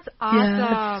 So. That's awesome. Yeah,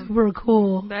 that's super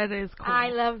cool. That is cool. I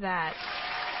love that.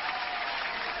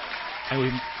 And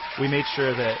we made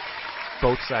sure that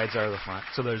both sides are the front.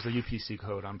 So there's the UPC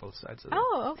code on both sides of it.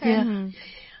 Oh, okay. Yeah.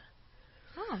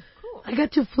 Oh, cool. I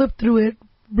got to flip through it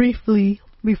briefly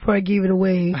before I gave it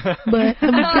away, but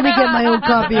I'm going to get my own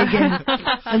copy again.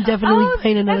 I'm definitely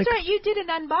buying another. That's right. You did an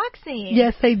unboxing.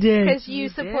 Yes, I did. Because you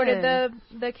supported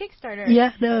the Kickstarter.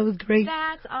 Yeah, no, it was great.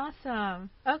 That's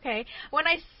awesome. Okay. When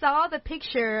I saw the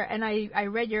picture and I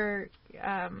read your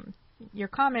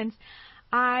comments,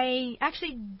 I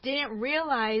actually didn't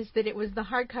realize that it was the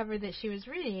hardcover that she was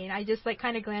reading. I just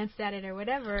kind of glanced at it or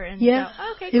whatever, and thought,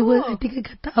 oh, okay, cool. It was. I think I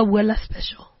got the Abuela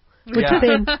special, which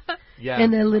pen,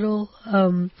 and a little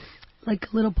like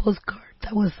a little postcard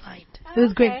that was signed. It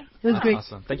was great. It was great.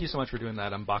 Awesome. Thank you so much for doing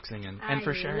that unboxing and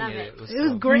for sharing it. It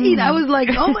was great. I was like,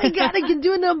 oh my God, I can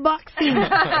do an unboxing.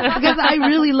 Because I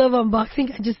really love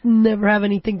unboxing. I just never have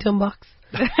anything to unbox.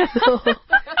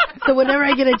 So whenever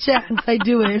I get a chance, I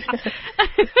do it.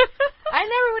 I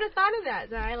never would have thought of that,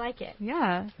 so I like it.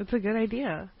 Yeah, that's a good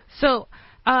idea. So,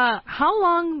 how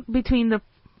long between the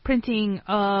printing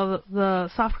of the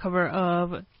softcover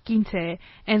of Quince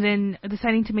and then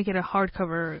deciding to make it a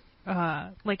hardcover,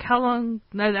 how long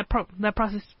that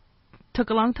process took?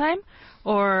 A long time?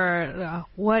 Or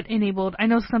what enabled? I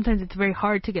know sometimes it's very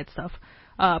hard to get stuff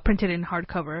printed in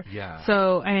hardcover. Yeah.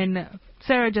 So, and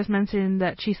Sarah just mentioned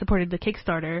that she supported the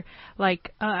Kickstarter.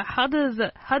 How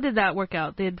did that work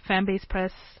out? Did Fanbase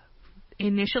Press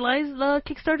initialize the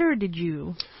Kickstarter, or did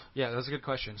you? Yeah, that's a good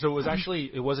question. So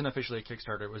it wasn't officially a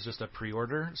Kickstarter. It was just a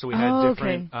pre-order. So we had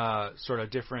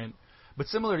different, but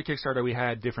similar to Kickstarter, we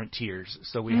had different tiers.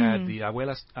 So we had the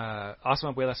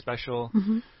Awesome Abuela special.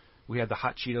 Mm-hmm. We had the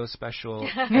Hot Cheetos special,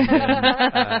 and then,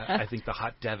 I think the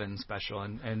Hot Devon special,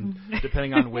 and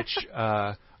depending on which,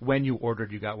 when you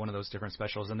ordered, you got one of those different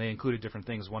specials, and they included different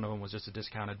things. One of them was just a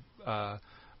discounted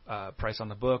price on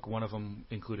the book. One of them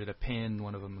included a pin.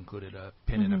 One of them included a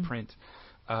pin and a print.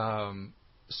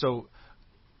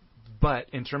 But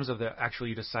in terms of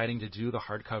actually deciding to do the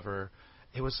hardcover,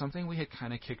 it was something we had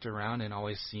kind of kicked around and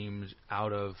always seemed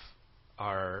out of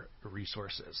our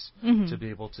resources to be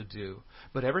able to do.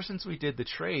 But ever since we did the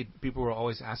trade, people were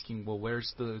always asking, well,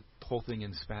 where's the whole thing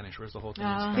in Spanish? Where's the whole thing in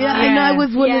Spanish? Yeah, I know. I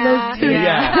was one of those too.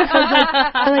 Yeah.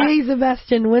 I'm like, hey,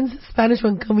 Sebastian, when's the Spanish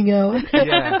one coming out?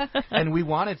 Yeah. And we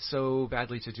wanted so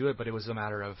badly to do it, but it was a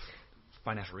matter of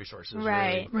financial resources.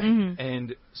 Right. Really. Mm-hmm.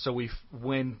 And so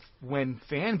when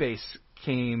Fanbase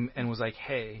came and was like,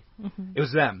 hey, it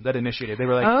was them that initiated. They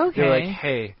were like,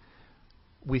 hey,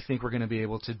 we think we're going to be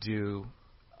able to do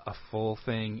a full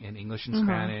thing in English and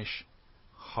Spanish,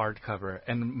 hardcover,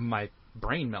 and my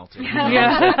brain melted.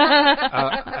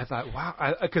 I thought,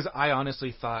 wow, because I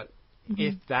honestly thought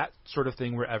if that sort of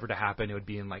thing were ever to happen, it would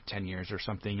be in like 10 years or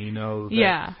something.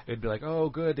 It'd be like, oh,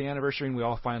 good, the anniversary, and we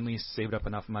all finally saved up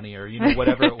enough money, or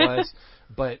whatever it was.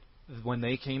 But when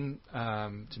they came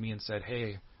to me and said,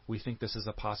 hey, we think this is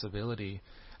a possibility,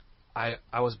 I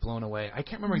was blown away. I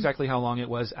can't remember exactly how long it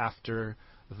was after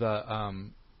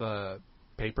the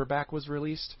paperback was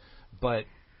released, but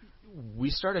we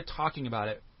started talking about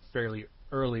it fairly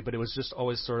early, but it was just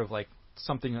always sort of like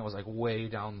something that was like way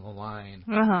down the line.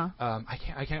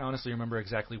 I can't honestly remember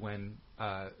exactly when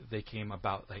they came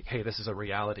about, like, hey, this is a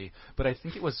reality, but I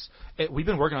think we've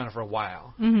been working on it for a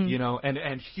while,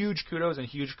 and huge kudos and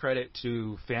huge credit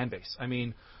to Fanbase. I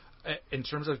mean, in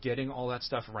terms of getting all that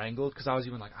stuff wrangled, because I was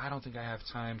even like, I don't think I have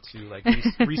time to like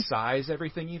resize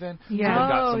everything even. Yeah. So they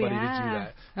got somebody to do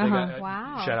that. They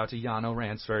Wow. Shout out to Yano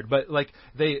Ransford. But like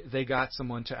they got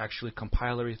someone to actually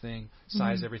compile everything,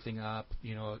 size everything up,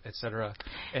 et cetera.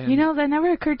 And that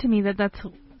never occurred to me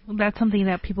that's something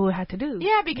that people would have to do.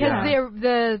 Yeah, because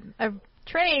the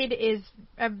trade is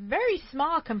very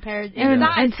small compared in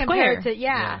size and compared square.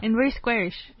 to and very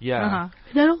squarish. Yeah.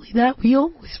 Not only that, we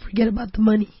always forget about the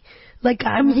money. Like,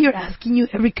 I'm here asking you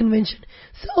every convention,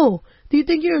 so do you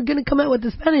think you're going to come out with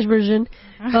the Spanish version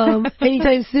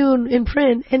anytime soon in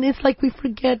print? And it's like we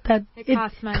forget that it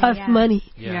costs money.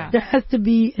 Yeah. There has to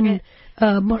be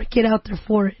a market out there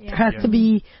for it. There has to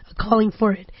be a calling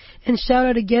for it. And shout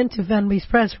out again to Fanbase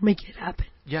Press for making it happen.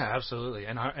 Yeah, absolutely.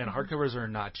 And hardcovers are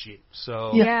not cheap.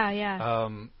 So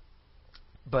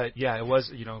but yeah, it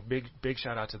was, big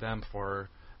shout out to them for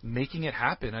making it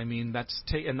happen. I mean, that's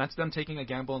them taking a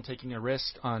gamble and taking a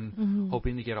risk on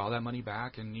hoping to get all that money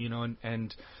back,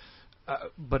 and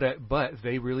but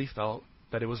they really felt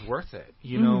that it was worth it,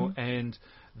 and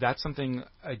that's something,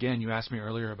 again, you asked me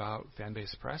earlier about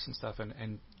Fanbase Press and stuff,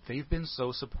 and they've been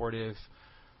so supportive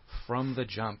from the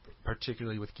jump,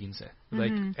 particularly with Quince.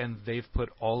 Like, and they've put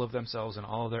all of themselves and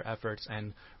all of their efforts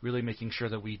and really making sure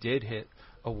that we did hit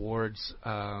awards,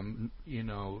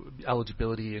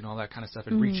 eligibility and all that kind of stuff,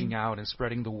 and reaching out and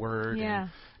spreading the word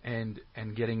and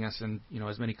getting us in,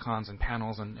 as many cons and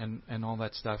panels and all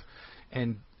that stuff.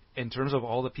 And in terms of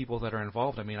all the people that are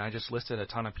involved, I mean, I just listed a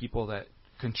ton of people that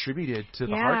contributed to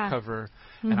the hardcover,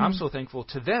 and I'm so thankful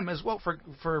to them as well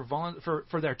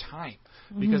for their time,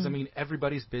 because I mean,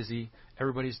 everybody's busy,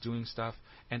 everybody's doing stuff,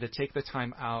 and to take the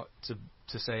time out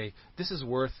to say this is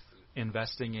worth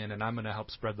investing in, and I'm going to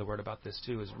help spread the word about this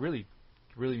too, is really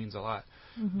means a lot.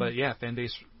 But yeah,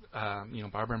 Fanbase,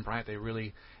 Barbara and Bryant, they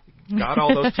really got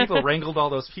all those people, wrangled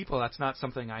all those people. That's not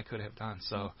something I could have done.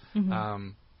 So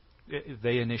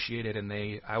they initiated, and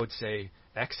I would say,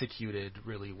 executed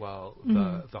really well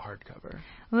the hardcover.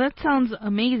 Well, that sounds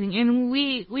amazing, and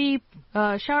we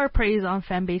shower praise on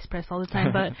Fanbase Press all the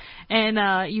time. But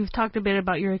and you've talked a bit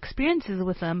about your experiences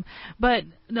with them. But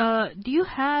do you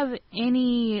have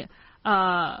any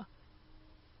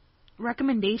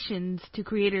recommendations to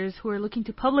creators who are looking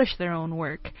to publish their own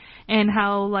work, and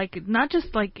how, like, not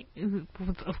just like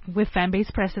with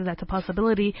Fanbase Press, if that's a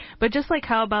possibility, but just like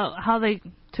how they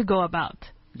to go about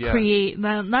create,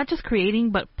 not just creating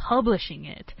but publishing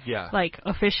it, like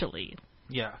officially.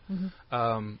 Yeah,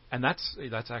 and that's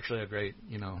actually a great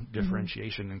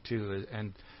differentiation too.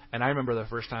 And I remember the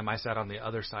first time I sat on the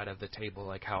other side of the table,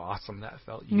 like how awesome that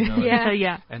felt,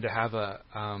 and to have a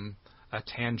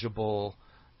tangible,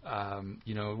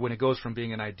 when it goes from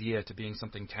being an idea to being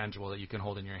something tangible that you can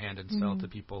hold in your hand and sell to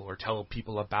people or tell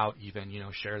people about, even,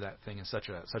 share that thing, is such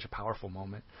a powerful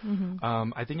moment.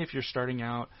 I think if you're starting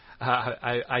out,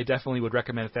 I definitely would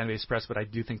recommend Fanbase Press, but I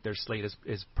do think their slate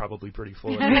is probably pretty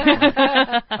full.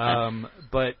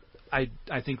 But I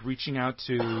think reaching out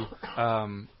to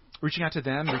them,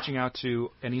 reaching out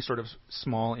to any sort of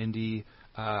small indie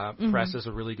press is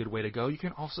a really good way to go. You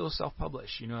can also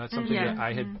self-publish. That's something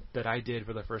that I did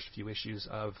for the first few issues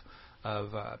of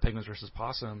Penguins vs.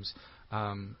 Possums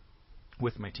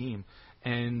with my team,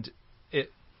 and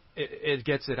it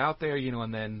gets it out there,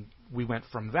 and then we went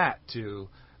from that to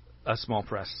a small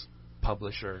press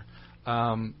publisher.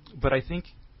 But I think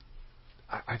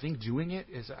I think doing it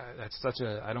is that's such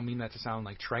a. I don't mean that to sound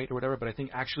like trite or whatever, but I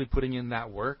think actually putting in that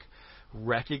work,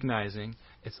 recognizing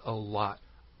it's a lot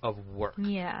of work.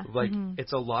 Yeah. Like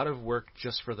it's a lot of work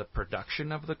just for the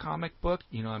production of the comic book.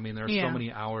 You know, I mean, there are so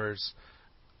many hours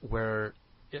where,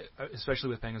 especially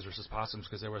with Penguins versus Possums,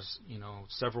 because there was, you know,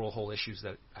 several whole issues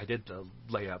that I did the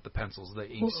layout, the pencils, the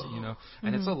inks, you know,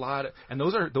 and it's a lot. And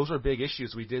those are big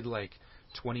issues. We did like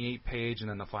 28 page, and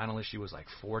then the final issue was like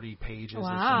 40 pages.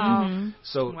 Wow. Or something.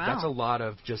 So that's a lot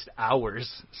of just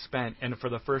hours spent. And for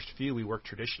the first few, we worked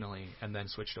traditionally, and then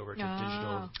switched over to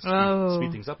digital to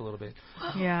speed things up a little bit.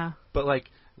 Yeah. But like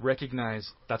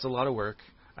recognize that's a lot of work.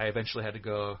 I eventually had to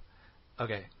go,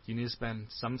 okay, you need to spend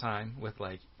some time with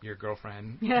like your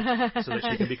girlfriend so that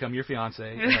she can become your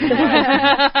fiance,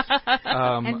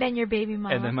 and then your baby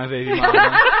mama, and then my baby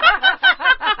mama.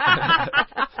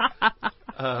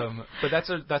 But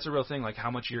that's a real thing, like how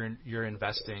much you're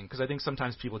investing. Because I think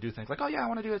sometimes people do think like, oh yeah, I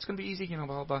want to do it, it's gonna be easy, you know,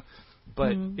 blah blah blah.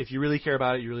 But if you really care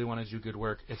about it, you really want to do good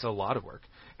work, it's a lot of work.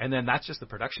 And then that's just the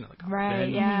production of the comic. Right.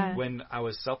 Then yeah. When I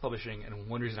was self-publishing, and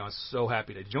one reason I was so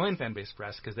happy to join Fanbase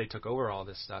Press because they took over all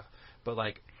this stuff. But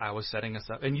like I was setting us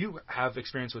up, and you have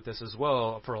experience with this as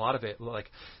well for a lot of it, like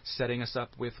setting us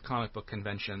up with comic book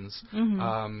conventions,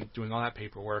 doing all that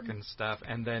paperwork and stuff,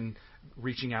 and then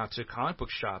reaching out to comic book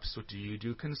shops. So do you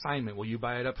do consignment? Will you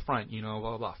buy it up front? You know,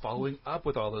 blah blah blah. Following up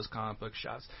with all those comic book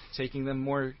shops, taking them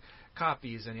more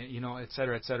copies, and you know, et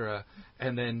cetera,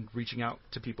 and then reaching out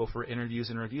to people for interviews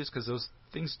and reviews, because those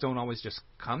things don't always just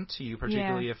come to you,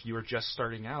 particularly if you are just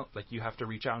starting out. Like you have to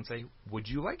reach out and say, would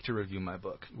you like to review my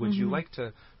book? Would you like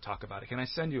to talk about it? Can I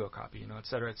send you a copy? You know, et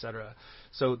cetera.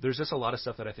 So there's just a lot of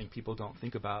stuff that I think people don't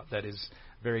think about that is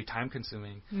very time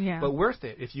consuming, but worth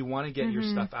it if you want to get your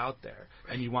stuff out there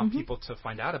and you want people to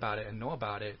find out about it and know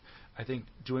about it. I think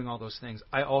doing all those things.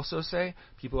 I also say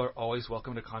people are always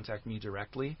welcome to contact me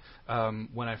directly.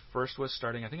 When I first was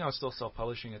starting, I think I was still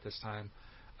self-publishing at this time.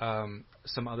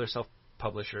 Some other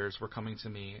self-publishers were coming to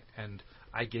me, and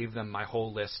I gave them my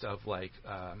whole list of like,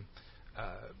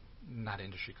 not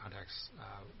industry contacts,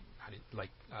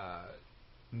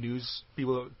 news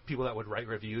people that would write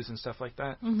reviews and stuff like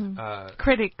that.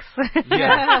 Critics.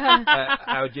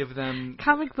 I would give them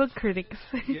comic book critics.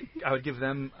 I would give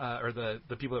them or the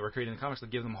people that were creating the comics,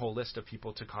 would give them a whole list of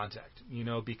people to contact. You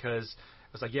know, because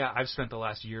I was like, yeah, I've spent the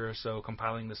last year or so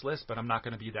compiling this list, but I'm not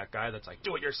going to be that guy that's like,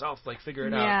 do it yourself, like figure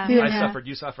it out. I suffered,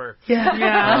 you suffer. And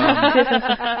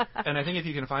I think if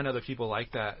you can find other people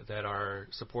like that are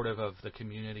supportive of the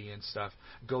community and stuff,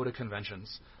 go to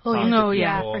conventions. For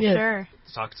sure.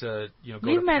 Talk to, you know, go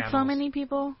We've to met panels. so many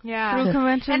people through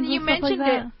conventions. And you mentioned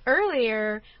like it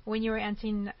earlier when you were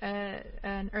answering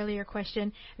an earlier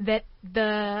question that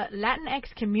the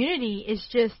Latinx community is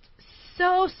just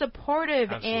so supportive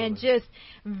and just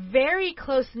very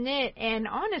close-knit, and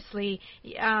honestly,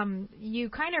 you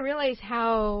kind of realize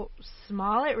how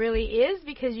small it really is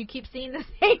because you keep seeing the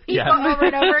same people over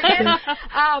and over again.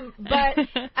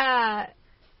 But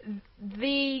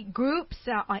the groups,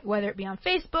 whether it be on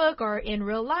Facebook or in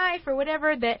real life or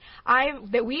whatever, that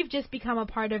we've just become a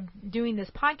part of doing this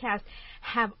podcast,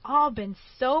 have all been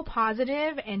so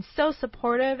positive and so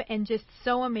supportive and just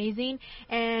so amazing,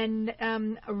 and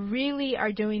really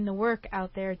are doing the work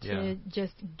out there to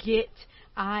just get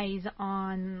eyes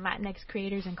on Latinx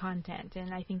creators and content,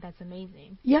 and I think that's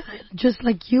amazing. Yeah, just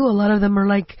like you, a lot of them are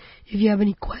like, if you have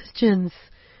any questions,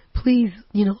 please,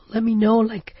 you know, let me know.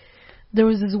 Like, there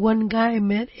was this one guy I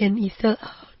met in East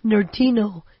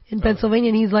Nerdtino in Pennsylvania,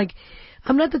 and he's like,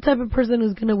 I'm not the type of person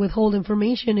who's going to withhold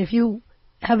information. If you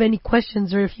have any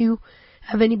questions, or if you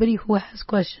have anybody who has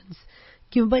questions,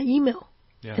 give my email.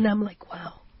 And I'm like,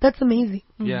 wow, that's amazing.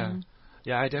 Yeah,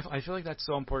 I feel like that's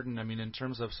so important. I mean, in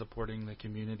terms of supporting the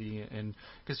community, and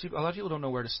because a lot of people don't know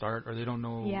where to start, or they don't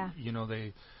know, you know,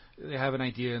 they have an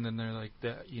idea, and then they're like,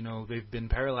 you know, they've been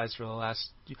paralyzed for the last.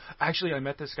 Actually, I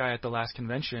met this guy at the last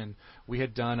convention. We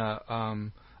had done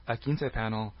a Quince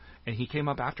panel, and he came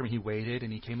up after me. He waited,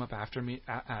 and he came up after me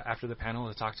after the panel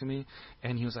to talk to me,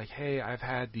 and he was like, "Hey, I've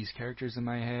had these characters in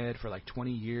my head for like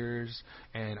 20 years,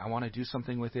 and I want to do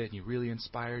something with it. And you really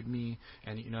inspired me."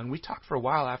 And you know, and we talked for a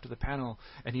while after the panel,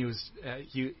 and he was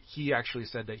he actually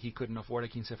said that he couldn't afford a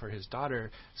Quince for his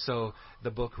daughter, so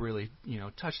the book really, you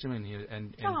know, touched him, and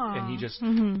he just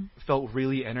felt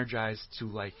really energized to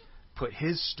like put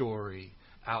his story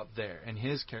out there and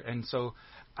his character, and so.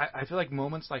 I feel like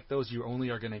moments like those you only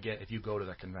are going to get if you go to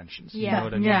the conventions. You know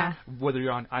what I mean? Whether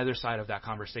you're on either side of that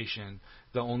conversation,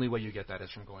 the only way you get that is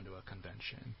from going to a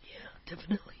convention. Yeah,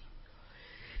 definitely.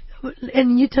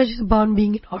 And you touched upon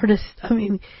being an artist. I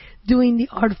mean, doing the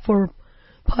art for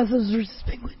Possums versus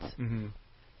Penguins.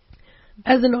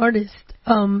 as an artist,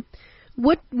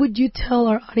 what would you tell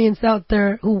our audience out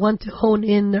there who want to hone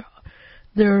in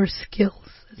their skills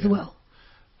as well?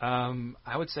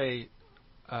 I would say,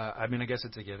 I mean, I guess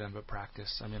it's a given, but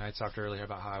practice. I mean, I talked earlier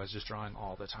about how I was just drawing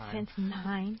all the time. Since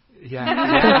 9.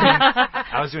 Yeah.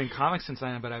 I was doing comics since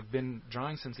 9, but I've been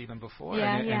drawing since even before.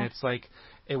 And it's like,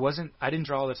 I didn't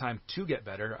draw all the time to get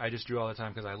better. I just drew all the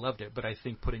time because I loved it. But I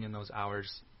think putting in those hours,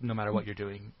 no matter what you're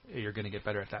doing, you're going to get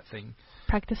better at that thing.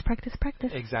 Practice, practice,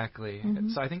 practice. Exactly. Mm-hmm.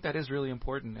 So I think that is really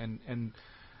important. And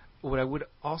what I would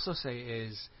also say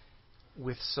is,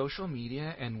 with social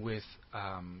media and with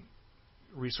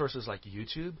resources like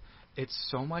YouTube, it's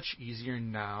so much easier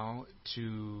now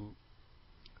to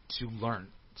learn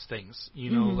things.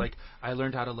 You know, like I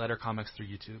learned how to letter comics through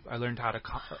YouTube. I learned how to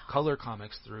color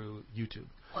comics through YouTube.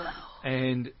 Wow.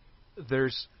 And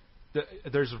there's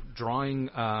drawing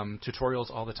tutorials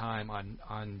all the time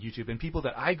on YouTube, and people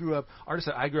that artists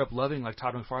that I grew up loving, like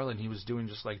Todd McFarlane, he was doing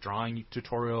just like drawing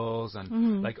tutorials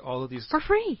and like all of these for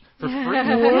free.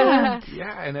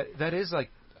 Yeah, and that is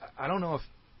like, I don't know if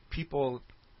people,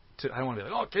 I don't want to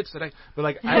be like, oh, kids today, but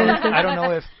like I don't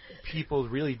know if people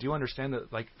really do understand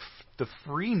that, like the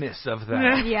freeness of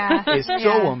that is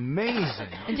so amazing.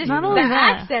 And just not only the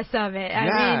access of it.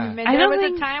 I mean, there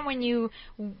was a time when you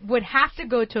would have to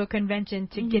go to a convention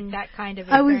to get that kind of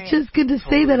experience. I was just going to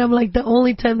say that I'm like, the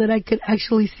only time that I could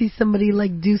actually see somebody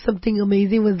like do something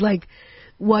amazing was like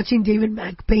watching David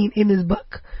Mack paint in his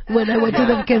book when I went to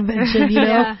the convention, you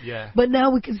know? But now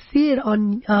we can see it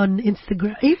on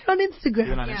Instagram. Even on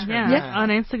Instagram. On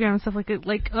Instagram and stuff like it.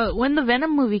 Like, when the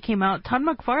Venom movie came out, Todd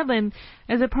McFarlane,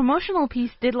 as a promotional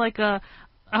piece, did like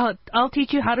I'll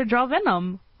teach you how to draw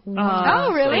Venom.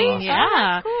 Oh, really?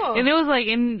 Yeah. Oh, cool. And it was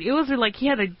like he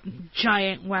had a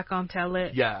giant Wacom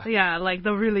tablet. Yeah, like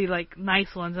the really like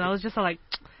nice ones, and I was just like,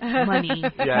 money.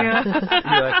 You're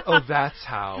like, oh, that's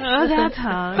how.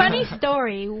 Funny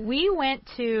story. We went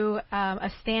to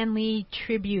a Stan Lee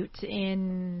tribute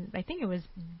in, I think it was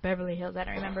Beverly Hills, I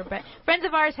don't remember, but friends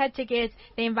of ours had tickets.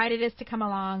 They invited us to come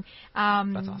along.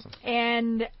 That's awesome.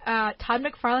 And Todd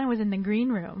McFarlane was in the green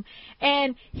room,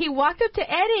 and he walked up to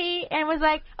Eddie and was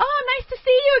like, oh, nice to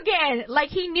see you again. Like,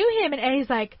 he knew him, and Eddie's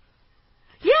like,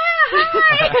 yeah,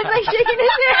 hi! He's like shaking his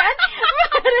hand.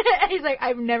 He's like,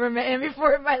 I've never met him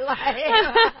before in my life.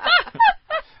 And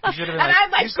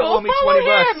I'm like, go follow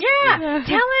him. Yeah,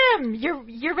 tell him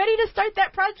you're ready to start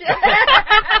that project.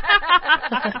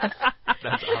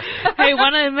 That's awesome. Hey,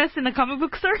 want to invest in a comic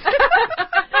book store?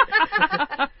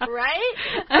 Right?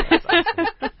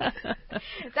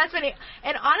 That's funny.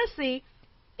 And honestly,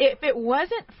 if it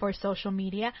wasn't for social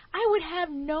media, I would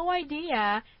have no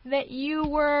idea that you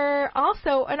were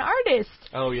also an artist.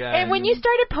 Oh, yeah. And when you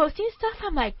started posting stuff,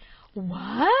 I'm like,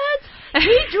 what?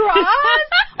 He draws?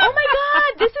 Oh, my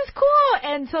God, this is cool.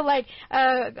 And so, like,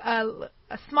 a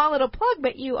small little plug,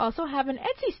 but you also have an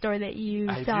Etsy store that you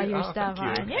sell your stuff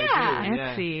on.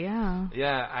 Etsy,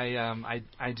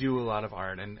 I do a lot of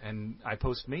art, and I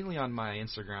post mainly on my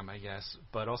Instagram, I guess,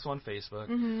 but also on Facebook.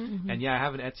 And I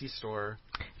have an Etsy store.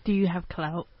 Do you have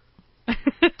clout? I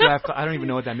don't even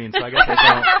know what that means, so I guess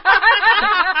I don't.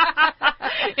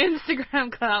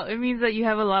 Instagram clout. It means that you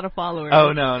have a lot of followers.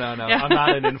 Oh, no. I'm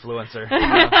not an influencer.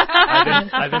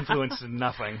 I've influenced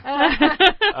nothing.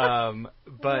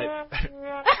 But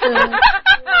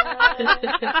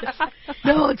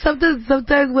no,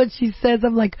 sometimes when she says,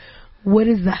 I'm like, what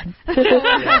is that?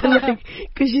 Like,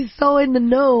 'cause she's so in the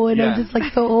know, and I'm just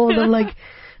like so old. I'm like,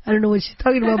 I don't know what she's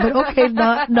talking about, but okay,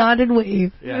 nod and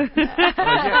wave.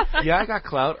 I got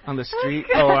clout on the street.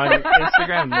 Oh, on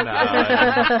Instagram? No.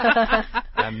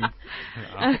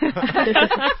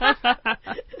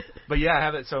 But yeah, I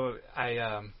have it. So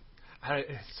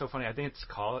it's so funny. I think it's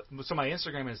called. So my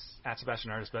Instagram is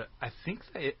 @SebastianArtist, but I think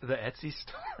the Etsy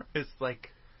store is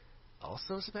like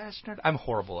also Sebastian Artist. I'm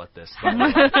horrible at this, but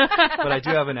I do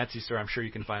have an Etsy store. I'm sure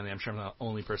you can find it. I'm sure I'm the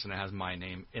only person that has my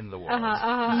name in the world.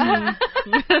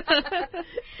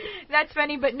 That's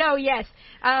funny, but no, yes.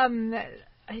 I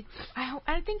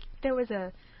think there was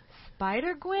a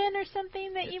Spider-Gwen or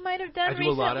something that you might have done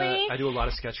recently. I do a lot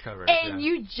of sketch covers. And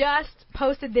you just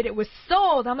posted that it was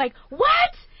sold. I'm like,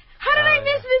 what? How did I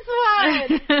miss this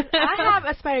one? I have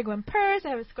a Spider-Gwen purse. I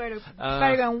have a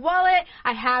Spider-Gwen wallet.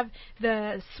 I have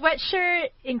the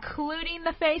sweatshirt, including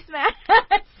the face mask.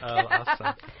 Oh,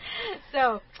 awesome.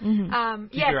 So,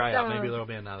 keep your eye out. Maybe there'll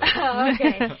be another.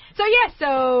 Okay.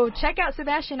 So check out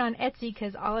Sebastian on Etsy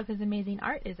because all of his amazing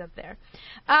art is up there.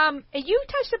 You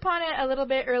touched upon it a little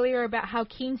bit earlier about how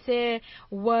Quince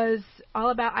was all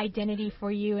about identity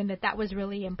for you and that was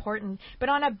really important. But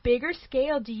on a bigger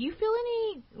scale, do you feel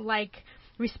any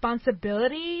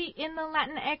responsibility in the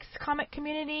Latinx comic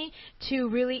community to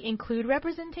really include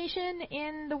representation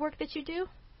in the work that you do?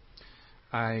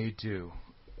 I do.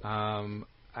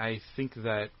 I think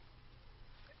that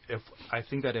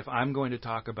if I'm going to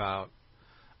talk about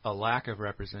a lack of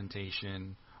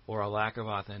representation or a lack of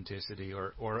authenticity,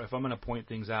 or if I'm going to point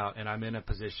things out and I'm in a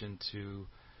position to,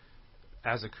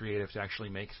 as a creative, to actually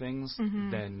make things,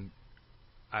 then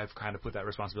I've kind of put that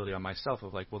responsibility on myself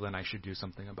of like, well, then I should do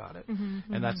something about it.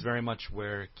 And that's very much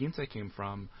where Quince came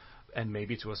from, and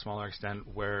maybe to a smaller extent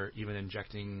where even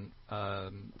injecting,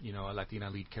 a Latina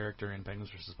lead character in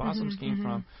Penguins vs. Possums came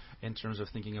from, in terms of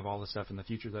thinking of all the stuff in the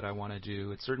future that I want to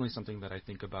do. It's certainly something that I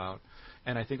think about.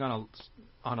 And I think on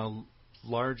a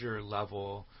larger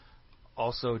level,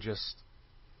 also just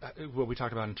what we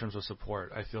talked about in terms of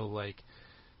support, I feel like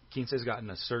Quince has gotten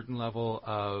a certain level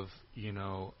of,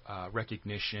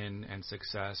 recognition and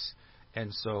success,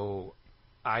 and so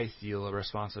I feel a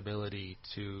responsibility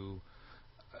to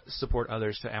support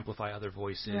others, to amplify other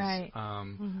voices. Right.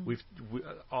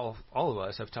 All of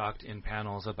us have talked in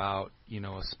panels about,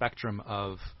 a spectrum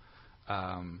of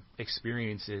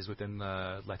experiences within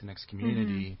the Latinx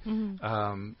community,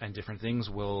 and different things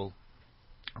will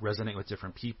resonate with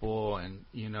different people, and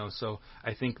so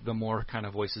I think the more kind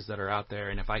of voices that are out there,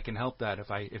 and if I can help that,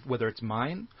 if whether it's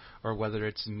mine or whether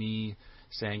it's me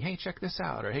saying, hey, check this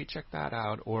out, or hey, check that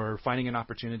out, or finding an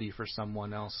opportunity for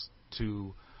someone else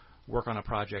to work on a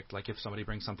project, like if somebody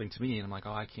brings something to me and I'm like,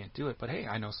 oh, I can't do it, but hey,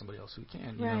 I know somebody else who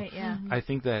can. Right, yeah. I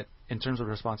think that in terms of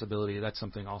responsibility, that's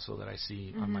something also that I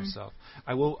see on myself.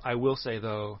 I will say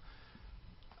though,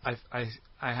 I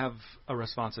have a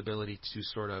responsibility to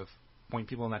sort of point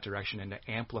people in that direction and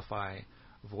to amplify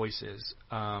voices.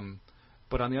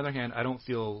 But on the other hand, I don't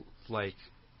feel like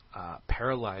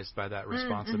paralyzed by that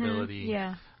responsibility.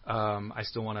 Yeah. I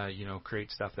still want to,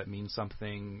 create stuff that means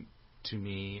something to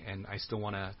me, and I still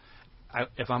want to.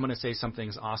 If I'm going to say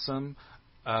something's awesome,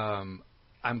 I'm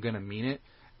going to mean it.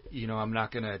 I'm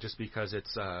not going to, just because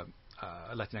it's a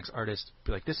Latinx artist,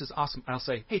 be like, this is awesome. I'll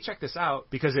say, hey, check this out,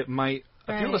 because it might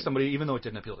appeal to somebody, even though it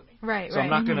didn't appeal to me. Right. So I'm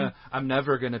not gonna. I'm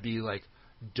never gonna be like,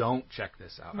 don't check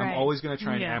this out. Right. I'm always going to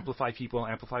try and amplify people,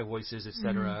 amplify voices,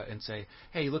 etc., and say,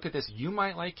 hey, look at this. You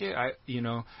might like it,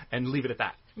 and leave it at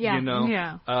that. Yeah.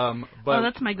 Yeah. But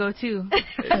that's my go-to.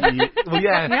 Well,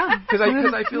 yeah. Because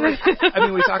I feel like,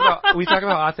 we talk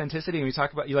about authenticity, and we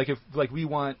talk about, if we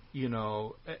want,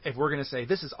 if we're going to say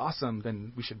this is awesome,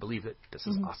 then we should believe that this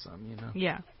is awesome,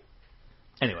 Yeah.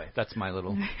 Anyway, that's my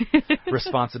little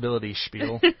responsibility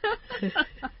spiel.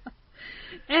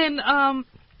 And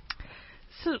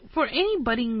so for any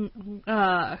budding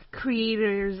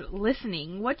creators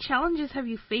listening, what challenges have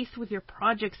you faced with your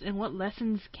projects, and what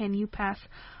lessons can you pass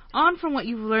on from what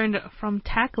you've learned from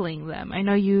tackling them? I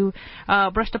know you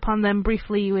brushed upon them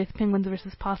briefly with Penguins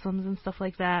vs. Possums and stuff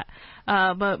like that,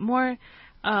 but more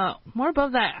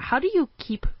above that, how do you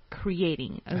keep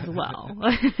creating as well?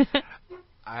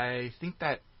 I think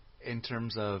that in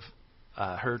terms of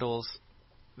hurdles,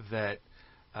 that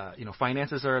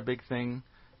finances are a big thing.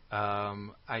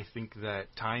 I think that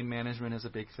time management is a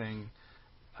big thing.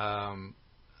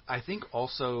 I think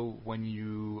also when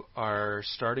you are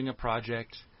starting a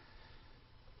project,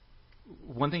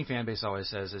 one thing Fanbase always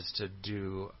says is to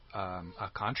do a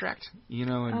contract,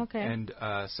 and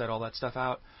set all that stuff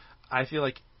out. I feel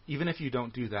like even if you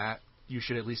don't do that, you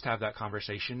should at least have that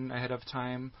conversation ahead of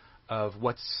time of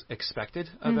what's expected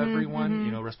of everyone,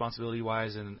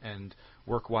 responsibility-wise and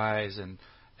work-wise,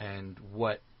 and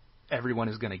what everyone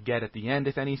is going to get at the end,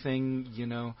 if anything,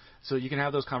 So you can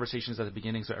have those conversations at the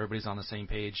beginning so everybody's on the same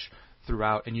page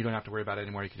throughout, and you don't have to worry about it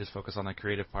anymore. You can just focus on the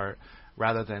creative part,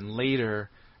 rather than later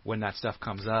when that stuff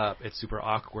comes up, it's super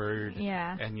awkward,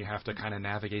 and you have to kind of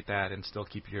navigate that and still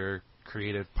keep your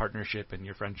creative partnership and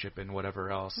your friendship and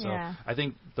whatever else. So I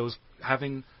think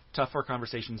having tougher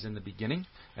conversations in the beginning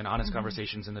and honest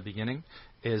conversations in the beginning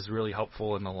is really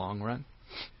helpful in the long run.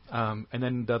 And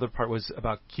then the other part was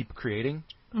about keep creating.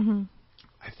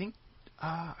 I think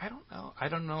I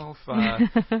don't know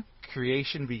if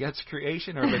creation begets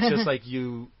creation, or if it's just like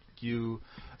you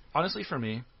honestly, for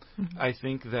me, I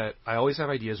think that I always have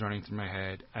ideas running through my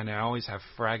head, and I always have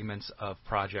fragments of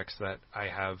projects that I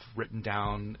have written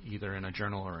down either in a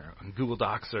journal or on Google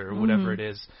Docs or whatever it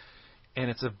is. And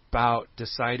it's about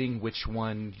deciding which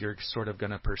one you're sort of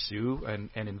going to pursue and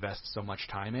invest so much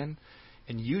time in.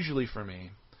 And usually for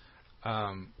me,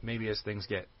 maybe as things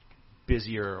get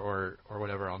busier or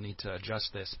whatever, I'll need to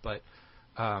adjust this. But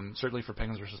certainly for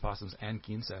Penguins vs. Possums and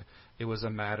Quince, it was a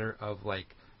matter of like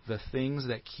the things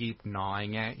that keep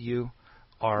gnawing at you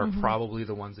are probably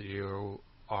the ones that you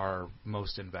are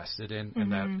most invested in,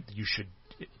 and that you should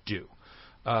do.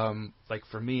 Like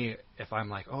for me, if I'm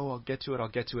like, oh, I'll get to it,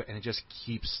 and it just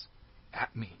keeps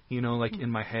at me, you know, like in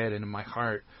my head and in my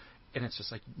heart, and it's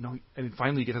just like, no, and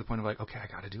finally you get to the point of like, okay, I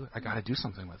got to do it. I got to do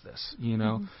something with this, you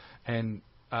know, and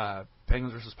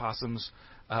Penguins versus Possums,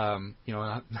 you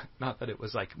know, not that it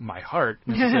was like my heart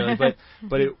necessarily, but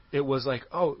it was like,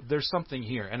 oh, there's something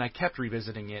here, and I kept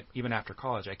revisiting it even after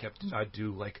college. I'd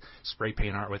do like spray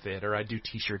paint art with it, or I'd do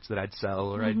T-shirts that I'd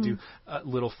sell, or I'd do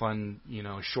little fun, you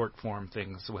know, short form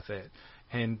things with it,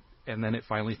 and then it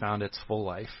finally found its full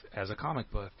life as a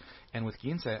comic book. And with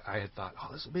Quince, I had thought,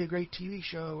 oh, this will be a great TV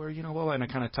show, or, you know, blah, blah, and I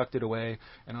kind of tucked it away.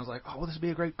 And I was like, oh, well, this will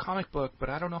be a great comic book, but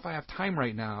I don't know if I have time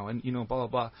right now, and, you know, blah, blah,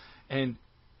 blah. And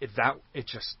it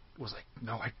just was like,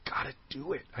 no, I got to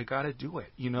do it. I got to do it,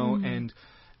 you know, and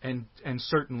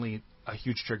certainly a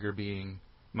huge trigger being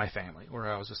my family,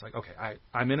 where I was just like, okay,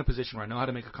 I'm in a position where I know how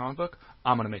to make a comic book.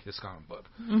 I'm going to make this comic book.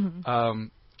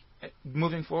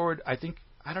 Moving forward, I think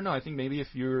maybe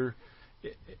if you're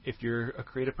a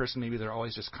creative person, maybe they're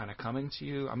always just kind of coming to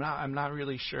you. I'm not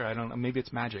really sure. I don't know. Maybe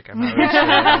it's magic. I'm not really sure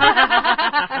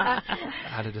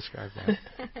how to describe that.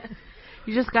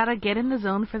 You just gotta get in the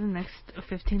zone for the next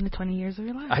 15 to 20 years of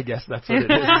your life. I guess that's what it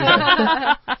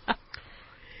is.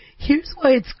 Here's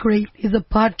why it's great is a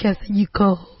podcast that you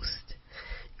co-host.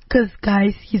 Because,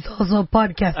 guys, he's also a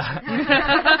podcaster.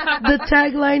 The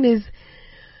tagline is,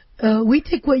 we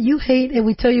take what you hate and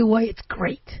we tell you why it's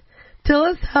great. Tell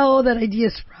us how that idea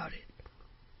sprouted.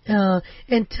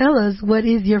 And tell us what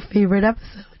is your favorite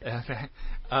episode. Okay.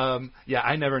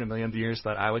 I never in a million years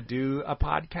thought I would do a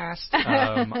podcast.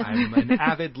 I'm an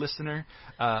avid listener,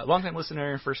 long-time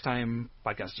listener, first-time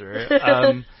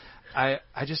podcaster.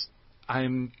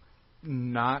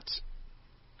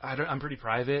 I'm pretty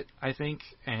private, I think,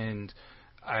 and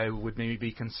I would maybe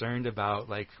be concerned about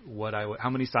like how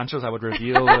many Sanchos I would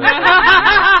reveal. But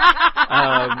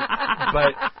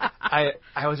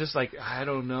I was just like, I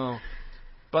don't know.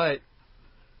 But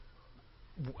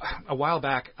a while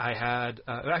back, I had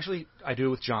actually I do it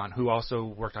with John, who also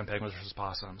worked on Penguins vs.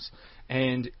 Possums,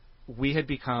 and we had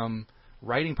become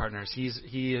writing partners.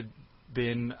 He had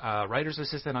been writer's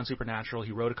assistant on Supernatural.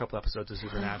 He wrote a couple episodes of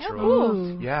Supernatural.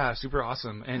 Ooh. Yeah, super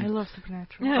awesome. And I love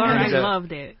Supernatural. I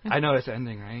loved it. I know it's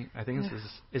ending, right? I think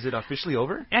is it officially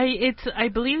over? I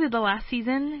believe it's the last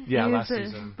season. Yeah, last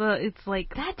season. But it's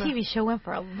like that TV show went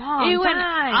for a long time.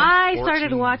 I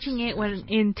started watching it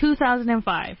in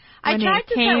 2005. I tried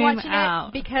to start watching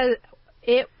it because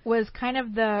it was kind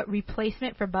of the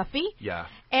replacement for Buffy. Yeah.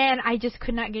 And I just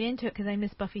could not get into it because I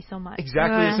miss Buffy so much.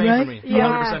 Exactly the same for me.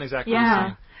 100% exactly the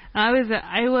same. I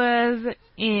was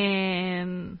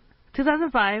in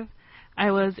 2005,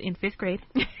 I was in 5th grade.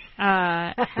 We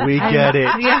get it.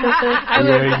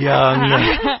 You're young.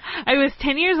 I was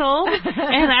 10 years old,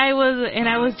 and I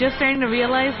was just starting to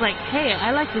realize, like, hey,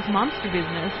 I like this monster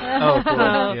business. Oh,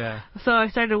 cool. So I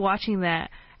started watching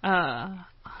that.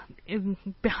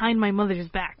 Behind my mother's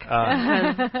back.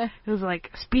 It was like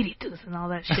Spiritus and all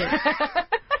that shit.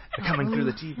 They're coming through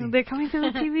the TV. They're coming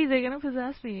through the TV. They're going to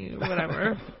possess me.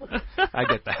 Whatever. I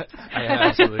get that. I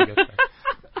absolutely get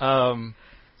that.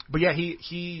 But yeah,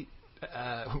 he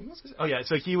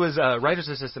so he was a writer's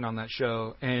assistant on that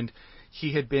show, and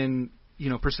he had been,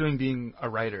 pursuing being a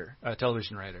writer, a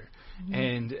television writer. Mm-hmm.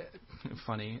 And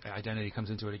funny, identity comes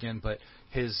into it again, but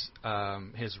his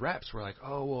reps were like,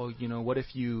 oh, well, what if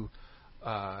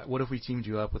we teamed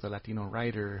you up with a Latino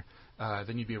writer,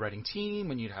 then you'd be a writing team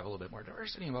and you'd have a little bit more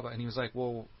diversity and blah, blah. And he was like,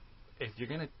 well, if you're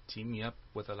going to team me up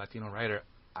with a Latino writer,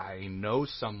 I know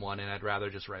someone and I'd rather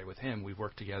just write with him. We've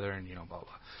worked together and, blah, blah.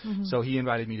 Mm-hmm. So he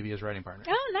invited me to be his writing partner.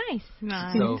 Oh, nice.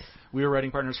 So we were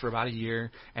writing partners for about a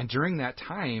year. And during that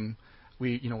time,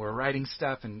 we're writing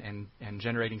stuff and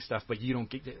generating stuff, but you don't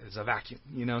get it as a vacuum,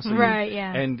 So right,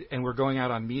 yeah. And we're going out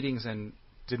on meetings and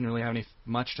didn't really have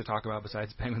much to talk about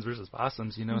besides Penguins versus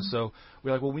Possums, Mm-hmm. So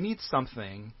we're like, well, we need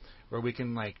something where we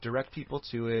can direct people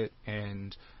to it,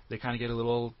 and they kind of get a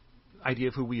little idea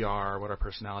of who we are, what our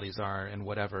personalities are, and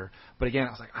whatever. But again, I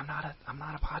was like, I'm not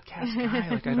a podcast guy.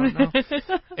 I don't know.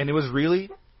 And it was really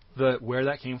where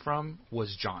that came from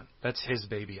was John. That's his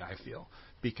baby, I feel.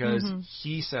 Because mm-hmm.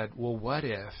 he said, well, what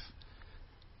if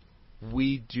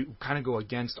we do kind of go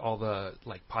against all the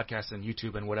podcasts and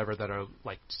YouTube and whatever that are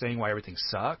saying why everything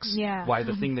sucks, why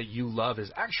the thing that you love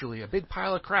is actually a big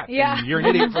pile of crap, and you're an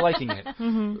idiot for liking it.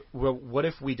 Mm-hmm. Well, what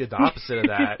if we did the opposite of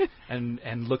that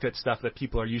and looked at stuff that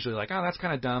people are usually like, oh, that's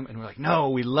kind of dumb, and we're like,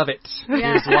 no, we love it.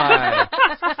 Here's why.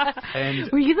 And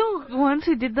were you the ones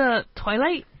who did the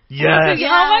Twilight? Yes. Oh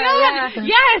my God.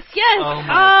 Yes.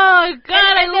 Oh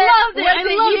God, I loved it. I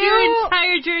loved your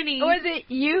entire journey. Was it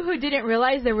you who didn't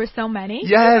realize there were so many?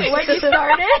 Yes. When you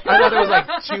started? I thought there was like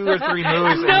 2 or 3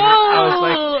 movies.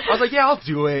 No. I was like, yeah, I'll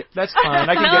do it. That's fine.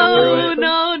 I can get through it.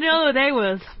 No, there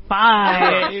was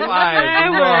 5.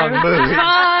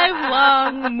 5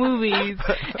 long movies.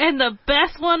 And the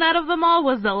best one out of them all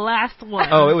was the last one.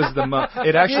 Oh, it was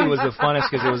it actually was the funnest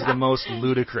because it was the most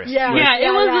ludicrous. Yeah,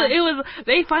 it was.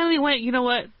 They finally went, you know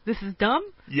what? This is dumb.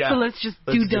 Yeah. So let's just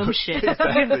do dumb shit.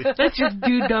 Exactly. Let's just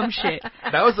do dumb shit.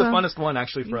 That was the funnest one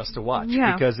actually for us to watch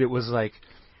because it was like,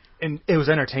 and it was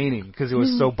entertaining because it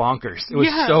was so bonkers. It was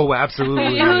so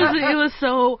absolutely. It was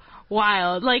so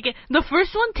wild. Like the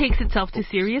first one takes itself too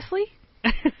seriously.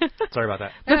 Sorry about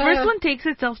that. The first one takes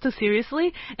itself too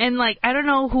seriously, and like I don't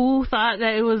know who thought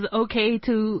that it was okay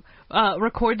to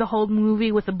record the whole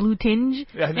movie with a blue tinge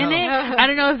in it. I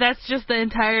don't know if that's just the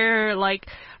entire like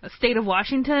state of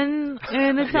Washington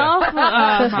in itself.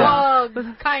 Well,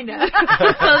 kind of. So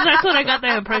that's what I got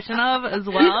the impression of as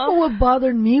well. You know what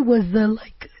bothered me was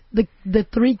the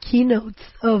 3 keynotes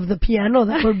of the piano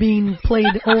that were being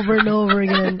played over and over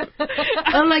again.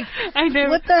 I'm like,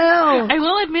 what the hell? I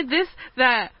will admit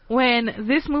that when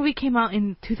this movie came out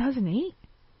in 2008,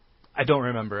 I don't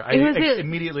remember. I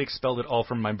immediately expelled it all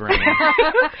from my brain.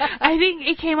 I think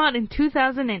it came out in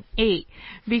 2008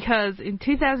 because in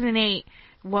 2008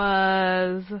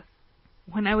 was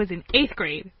when I was in 8th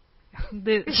grade.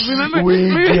 Remember?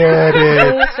 We get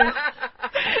it.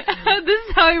 This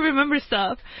is how I remember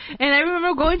stuff. And I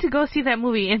remember going to go see that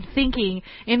movie and thinking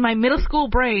in my middle school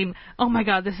brain, oh my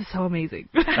God, this is so amazing.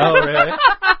 Oh, really?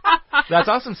 That's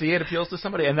awesome. See, it appeals to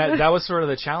somebody. And that was sort of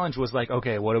the challenge was like,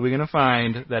 okay, what are we going to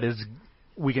find that is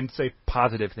we can say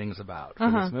positive things about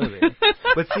for this movie?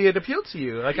 But see, it appealed to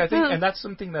you. Like I think, and that's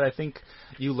something that I think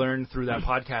you learned through that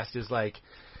podcast is like,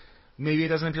 maybe it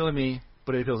doesn't appeal to me,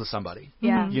 but it appeals to somebody.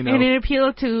 Yeah. You know? And it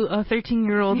appealed to a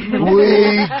 13-year-old We get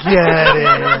it.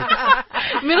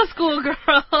 middle school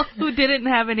girl who didn't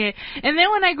have any. And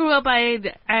then when I grew up,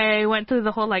 I went through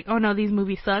the whole like, oh no, these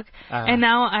movies suck. And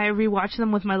now I rewatch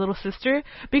them with my little sister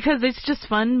because it's just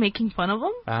fun making fun of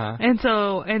them. And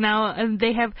now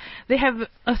they have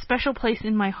a special place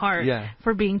in my heart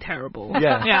for being terrible.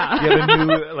 Yeah. You have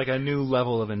a new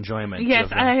level of enjoyment. Yes,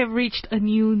 I have reached a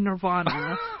new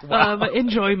nirvana of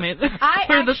enjoyment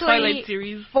for the Twilight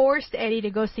series. Forced Eddie to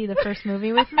go see the first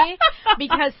movie with me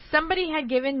because somebody had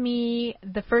given me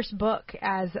the first book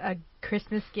as a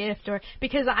Christmas gift, or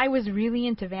because I was really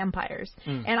into vampires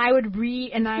and I would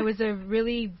read, and I was a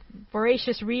really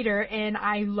voracious reader and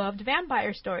I loved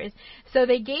vampire stories. So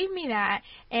they gave me that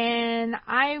and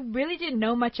I really didn't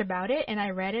know much about it, and I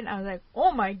read it and I was like,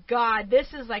 oh my God,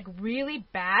 this is like really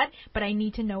bad, but I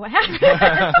need to know what happened.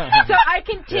 So I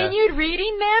continued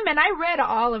reading them and I read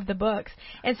all of the books.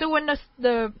 And so when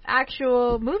the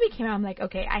actual movie came out, I'm like,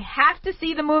 okay, I have to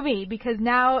see the movie because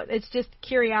now it's just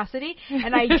curiosity,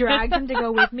 and I dragged him to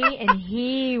go with me, and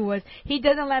he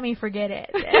doesn't let me forget it.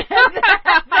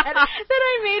 that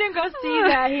I made him go see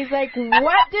that. He's like,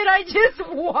 what did I just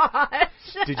watch?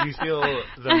 Did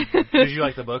you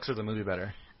like the books or the movie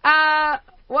better? Well,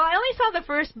 I only saw the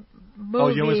first movie. Oh,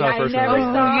 you only saw the first movie. I never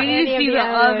saw you any didn't see of the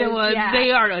others. other ones. Yeah.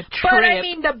 They are a trip. But I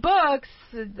mean, the books,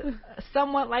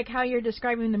 somewhat like how you're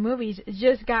describing the movies,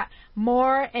 just got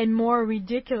more and more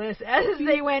ridiculous as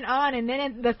they went on. And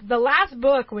then the last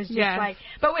book was just like,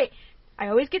 but wait, I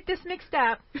always get this mixed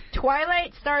up.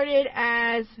 Twilight started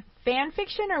as fan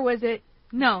fiction, or was it?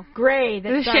 No. Grey.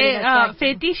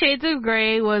 50 Shades of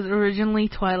Grey was originally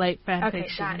Twilight fan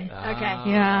fiction. Okay, got it. Okay.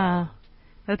 Yeah.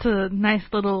 That's a nice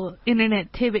little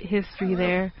internet tidbit history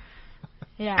there.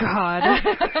 Yeah. God.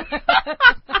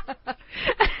 But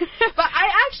I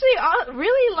actually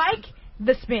really like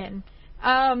the spin.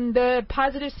 The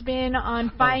positive spin on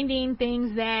finding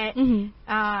things that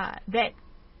that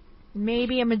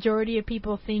maybe a majority of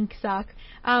people think suck.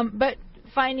 But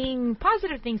finding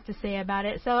positive things to say about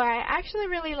it. So I actually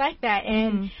really like that.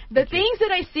 And the things that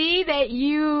I see that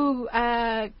you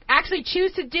actually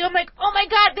choose to do, I'm like, oh my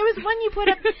God, there was one you put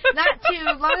up not too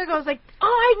long ago. I was like, oh,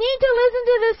 I need to listen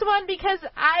to this one because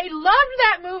I loved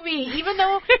that movie. Even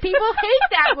though people hate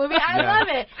that movie, I love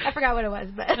it. I forgot what it was,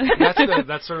 but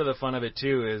that's sort of the fun of it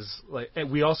too. Is like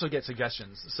we also get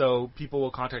suggestions. So people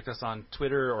will contact us on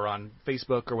Twitter or on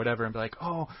Facebook or whatever, and be like,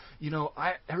 oh,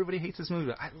 everybody hates this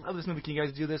movie. I love this movie. Can you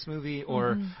guys do this movie?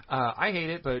 Or I hate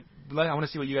it, but I want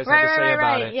to see what you guys have to say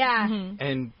about it. Yeah.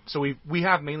 And so we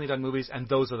have mainly done movies, and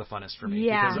those are the funnest for me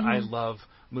because I love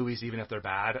movies even if they're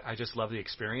bad. I just love the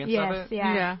experience of it.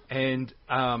 Yeah. And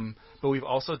but we've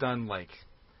also done like,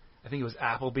 I think it was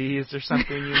Applebee's or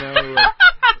something, like,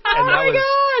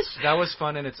 That was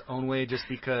fun in its own way, just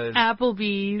because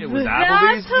Applebee's. It was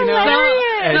Applebee's, you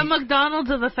know. The McDonald's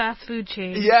of the fast food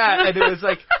chain. Yeah, and it was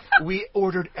like we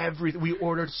ordered We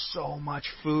ordered so much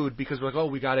food because we're like, oh,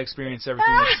 we got to experience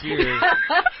everything that's here,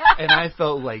 and I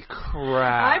felt like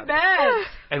crap. I bet.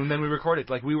 And then we recorded,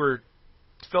 like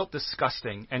felt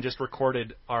disgusting, and just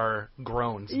recorded our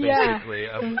groans basically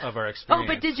of our experience. Oh,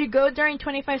 but did you go during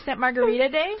 25-cent Margarita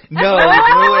Day? No, we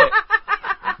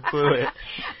blew it.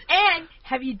 And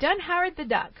have you done Howard the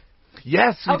Duck?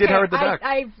 Yes, we did Howard the Duck.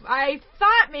 I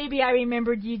thought maybe I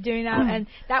remembered you doing that, and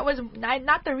that was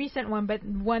not the recent one, but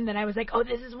one that I was like, oh,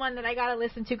 this is one that I gotta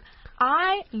listen to.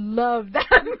 I love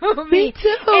that movie. Me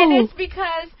too. And it's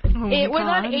because it was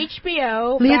on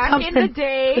HBO back in the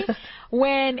day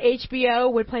when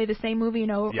HBO would play the same movie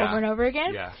over and over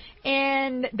again. Yeah.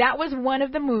 And that was one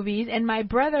of the movies, and my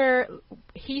brother,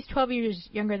 he's 12 years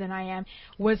younger than I am,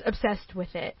 was obsessed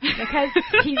with it because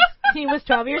he was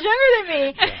 12 years younger than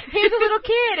me. Yeah. He was a little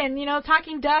kid, and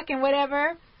talking duck and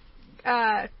whatever.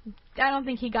 I don't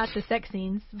think he got the sex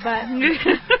scenes, but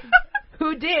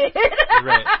who did?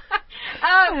 Right.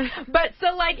 But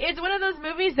so it's one of those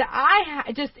movies that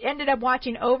I just ended up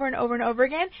watching over and over and over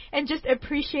again, and just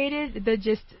appreciated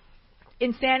the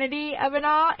insanity of it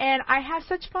all, and I have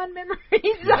such fond memories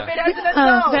of it as an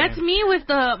adult. That's me with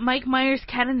the Mike Myers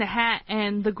Cat in the Hat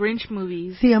and the Grinch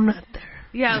movies. See, I'm not there.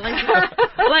 Yeah,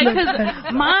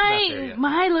 because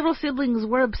my little siblings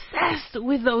were obsessed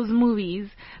with those movies.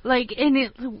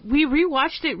 We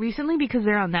rewatched it recently because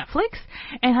they're on Netflix,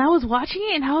 and I was watching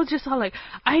it, and I was just all like,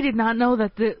 I did not know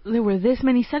that there were this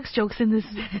many sex jokes in this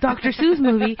Dr. Seuss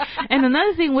movie. And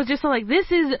another thing was just like,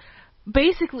 this is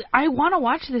basically, I want to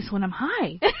watch this when I'm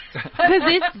high, because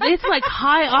it's like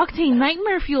high octane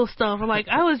nightmare fuel stuff.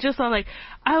 I was just all like,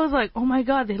 oh my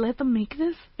god, they let them make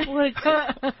this to a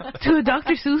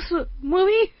Dr. Seuss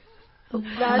movie.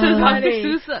 That's to funny. Dr.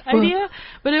 Seuss idea,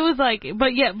 but it was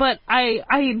but I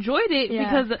enjoyed it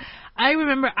because I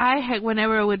remember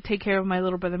whenever I would take care of my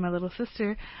little brother and my little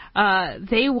sister,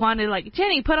 they wanted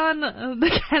Jenny, put on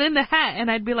the Cat in the Hat,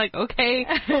 and I'd be like, okay,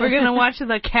 we're gonna watch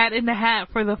the Cat in the Hat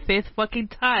for the 5th fucking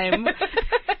time.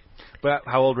 But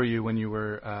how old were you when you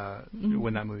were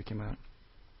when that movie came out?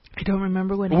 I don't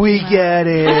remember when it we came get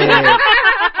out.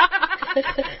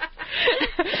 it.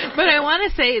 But I want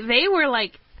to say they were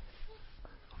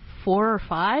 4 or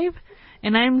 5,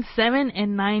 and I'm 7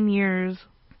 and 9 years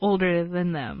older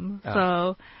than them. Oh.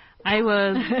 So I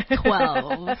was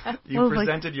 12. You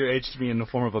presented your age to me in the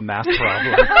form of a math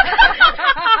problem.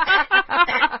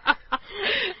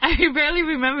 I barely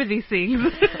remember these things.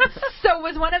 So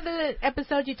was one of the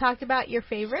episodes you talked about your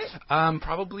favorite?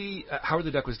 Probably Howard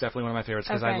the Duck was definitely one of my favorites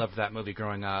because I loved that movie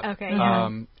growing up. Okay.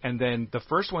 And then the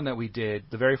first one that we did,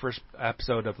 the very first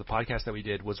episode of the podcast that we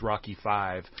did was Rocky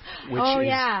V, which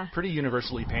is pretty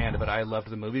universally panned, but I loved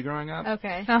the movie growing up.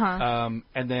 Okay.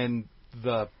 And then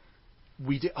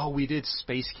we did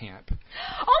Space Camp.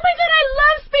 Oh my god, I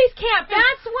love Space Camp.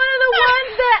 That's one of the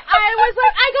ones that I was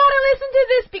like, I gotta listen to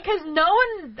this because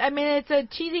it's a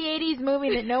cheesy 80s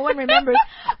movie that no one remembers,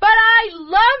 but I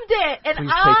loved it. And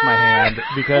Please take my hand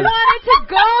because wanted to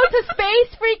go to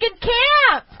Space freaking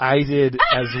Camp. I did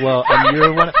as well. And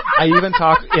you're one. I even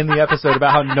talked in the episode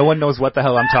about how no one knows what the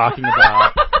hell I'm talking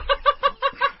about.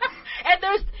 And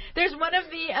there's one of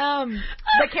the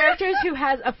characters who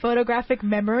has a photographic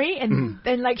memory, and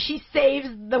she saves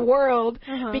the world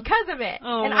because of it.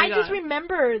 Oh, and I just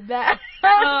remember that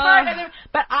part of it.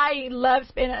 But I love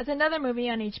it's another movie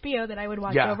on HBO that I would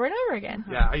watch over and over again.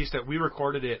 Yeah, we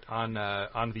recorded it on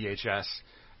VHS.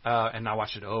 And I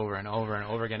watched it over and over and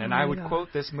over again. And I would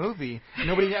quote this movie.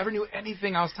 Nobody ever knew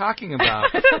anything I was talking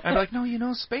about. And I'd be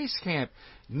like, Space Camp.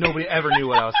 Nobody ever knew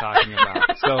what I was talking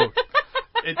about. So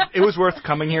it was worth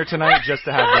coming here tonight just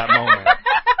to have that moment.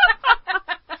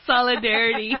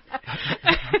 Solidarity.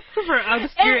 For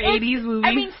obscure 80s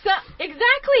movies.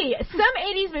 Exactly. Some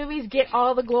 80s movies get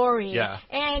all the glory. Yeah.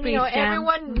 And,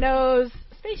 everyone knows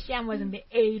Space Jam wasn't the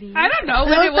 80s. I don't know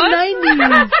what it was.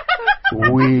 The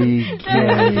 90s. We get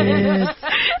it.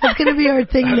 That's going to be our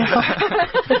thing now.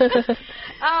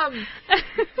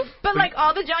 But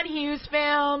all the John Hughes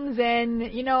films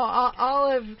and,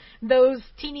 all of those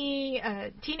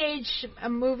teenage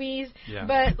movies. Yeah.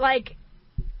 But,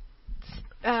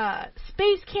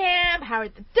 Space Camp,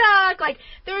 Howard the Duck,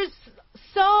 there's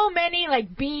so many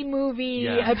like B movie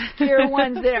obscure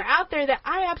ones that are out there that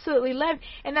I absolutely love,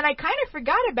 and that I kind of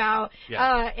forgot about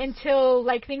until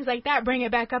like things like that bring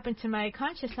it back up into my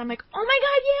consciousness. I'm like, oh my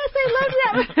God, yes, I love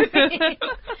that movie.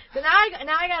 So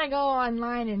now I gotta go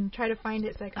online and try to find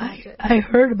it so I can watch it. I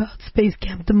heard about Space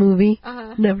Camp the movie.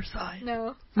 Never saw it.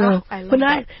 No. I love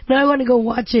that. Now I want to go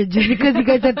watch it just because you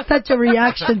guys had such a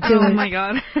reaction to it. Oh my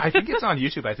God. I think it's on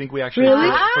YouTube. I think we actually Really?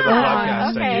 for the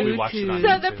podcast. Okay. I think we watched it on So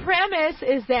YouTube. the premise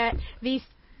is that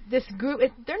this group,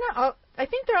 they're not all. I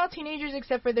think they're all teenagers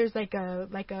except for there's like a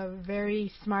very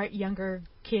smart younger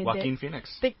kid. Joaquin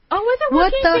Phoenix. Was it What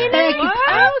Joaquin the Phoenix?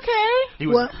 heck? Oh, okay.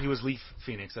 He was Leaf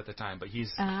Phoenix at the time, but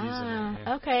he's in it.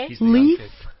 Okay. He's the young Leaf?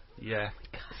 kid. Yeah.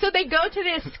 So they go to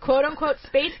this quote unquote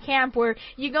space camp where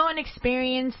you go and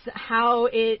experience how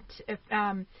it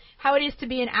is to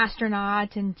be an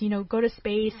astronaut and go to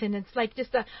space, and it's like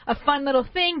just a fun little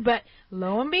thing, but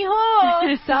lo and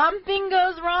behold something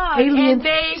goes wrong. Aliens.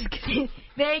 And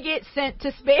they get sent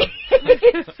to space.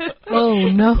 Oh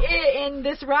no. In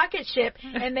this rocket ship,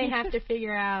 and they have to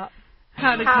figure out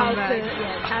how to come back.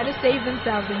 How to save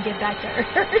themselves and get back to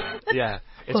Earth. Yeah.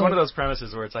 It's one of those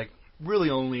premises where it's like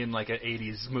really only in like an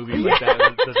 80s movie like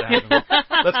that does that happen.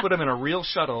 Let's put him in a real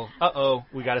shuttle.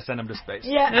 We got to send him to space.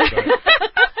 Yeah.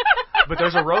 But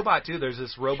there's a robot too. There's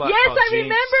this robot yes, called I Jinx.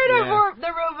 remember the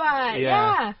robot.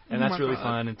 Yeah. And that's really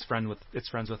fun. It's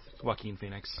friends with Joaquin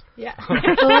Phoenix. Yeah.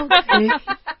 Okay.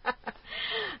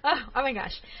 Oh my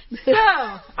gosh. So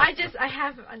I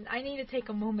need to take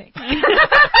a moment.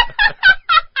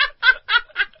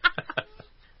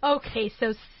 Okay,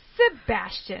 so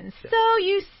Sebastian, so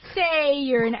you say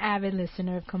you're an avid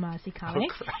listener of Kamasi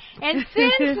Comics, and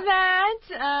since that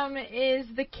is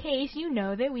the case, you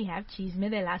know that we have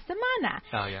Chisme de la Semana.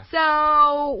 Oh yeah.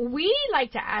 So we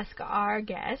like to ask our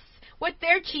guests what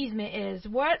their chisme is.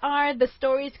 What are the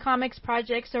stories, comics,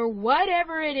 projects, or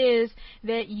whatever it is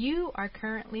that you are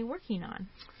currently working on?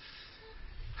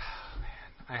 Oh, man.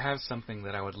 I have something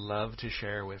that I would love to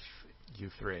share with you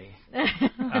three.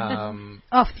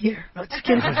 Off the air. No, just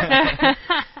kidding.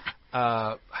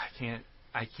 I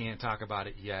can't talk about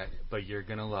it yet, but you're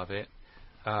gonna love it.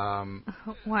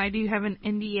 Why do you have an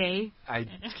NDA? I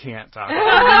can't talk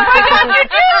about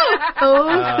it.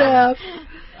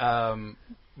 Steph.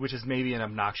 Which is maybe an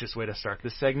obnoxious way to start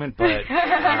this segment, but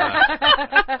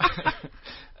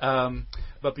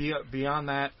beyond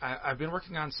that, I've been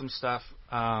working on some stuff.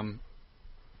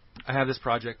 I have this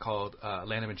project called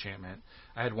Land of Enchantment.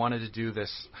 I had wanted to do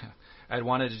this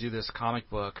comic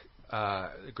book,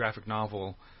 graphic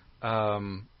novel,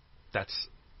 that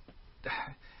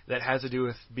has to do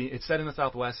with it's set in the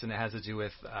Southwest, and it has to do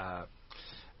with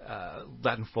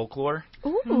Latin folklore.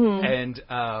 Ooh. And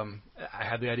I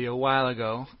had the idea a while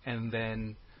ago, and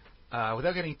then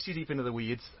without getting too deep into the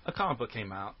weeds, a comic book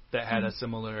came out that had a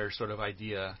similar sort of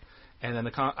idea. And then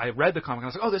I read the comic, and I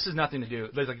was like, "Oh, this is nothing to do.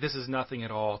 This is nothing at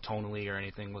all tonally or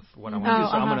anything with what I want to do."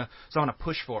 So I'm gonna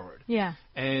push forward. Yeah.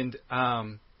 And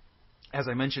as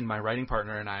I mentioned, my writing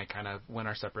partner and I kind of went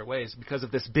our separate ways because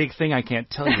of this big thing I can't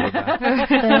tell you about.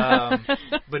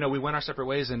 But no, we went our separate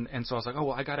ways, and so I was like, "Oh,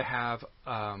 well, I got to have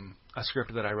a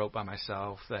script that I wrote by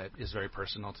myself that is very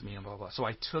personal to me and blah blah." So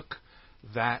I took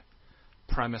that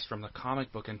premise from the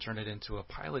comic book and turned it into a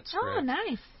pilot script. Oh,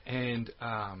 nice. And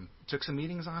took some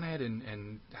meetings on it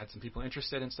and had some people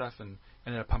interested and stuff, and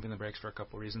ended up pumping the brakes for a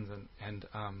couple of reasons. And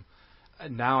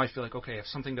now I feel like, okay, if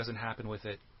something doesn't happen with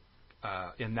it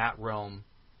in that realm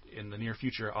in the near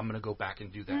future, I'm going to go back and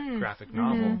do that graphic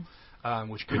novel,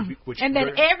 which could be... And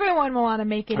then everyone will want to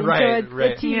make it into a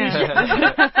TV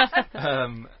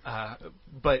show.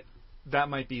 But that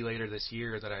might be later this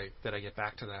year that I get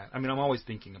back to that. I mean, I'm always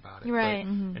thinking about it, right?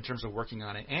 But in terms of working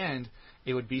on it, and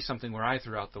it would be something where I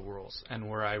threw out the rules and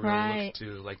where I really looked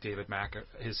to like David Mack,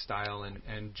 his style,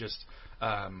 and just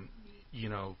as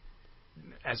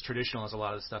traditional as a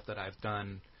lot of the stuff that I've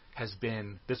done has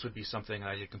been. This would be something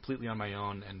I did completely on my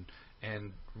own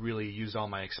and really use all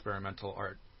my experimental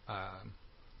art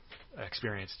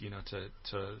experience,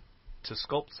 to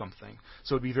sculpt something.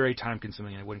 So it would be very time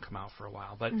consuming and it wouldn't come out for a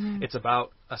while. But it's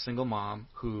about a single mom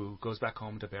who goes back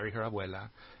home to bury her abuela,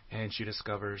 and she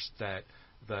discovers that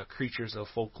the creatures of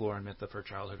folklore and myth of her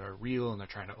childhood are real, and they're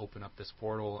trying to open up this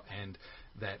portal, and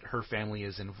that her family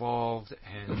is involved.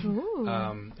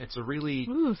 And it's a really...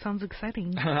 Ooh, sounds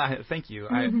exciting. Thank you.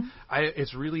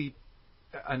 It's really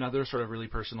another sort of really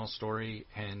personal story,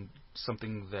 and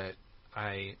something that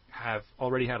I have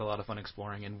already had a lot of fun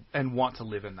exploring and want to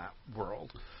live in that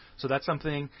world. So that's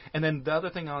something. And then the other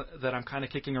thing that I'm kind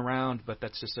of kicking around, but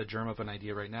that's just a germ of an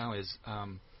idea right now, is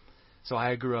so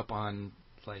I grew up on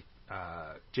like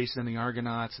Jason and the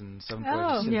Argonauts and Seven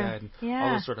Voyages to Dead, and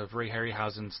all those sort of Ray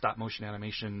Harryhausen stop motion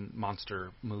animation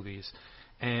monster movies.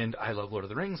 And I love Lord of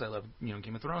the Rings. I love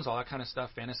Game of Thrones, all that kind of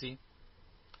stuff, fantasy.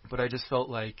 But I just felt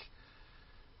like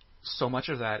so much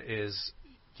of that is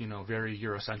very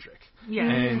Eurocentric. Yeah,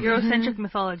 and Eurocentric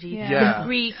mythology. Yeah.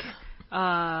 Greek,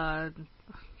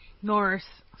 Norse,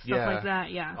 stuff like that.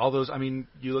 Yeah. All those. I mean,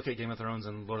 you look at Game of Thrones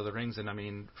and Lord of the Rings, and I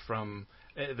mean,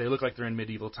 they look like they're in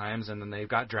medieval times, and then they've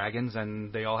got dragons,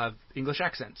 and they all have English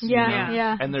accents.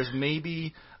 Yeah. And there's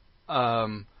maybe,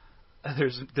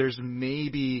 there's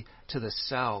maybe to the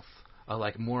south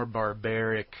a more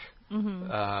barbaric.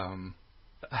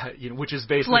 Which is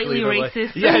basically slightly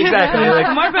racist. Yeah,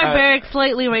 exactly. More barbaric,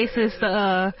 slightly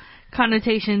racist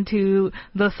connotation to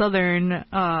the southern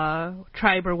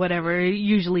tribe or whatever it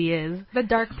usually is. The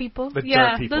dark people. The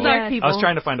dark people. I was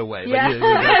trying to find a way. Yeah.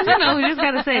 No, we just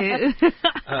gotta say it.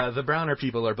 The browner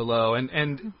people are below, and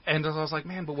I was like,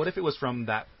 man, but what if it was from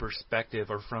that perspective,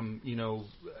 or from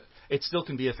it still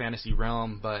can be a fantasy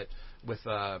realm, but with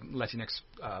Latinx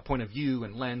point of view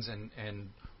and lens and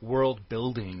world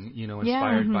building,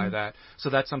 inspired by that.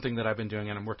 So that's something that I've been doing,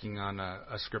 and I'm working on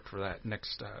a script for that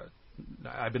next.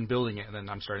 I've been building it, and then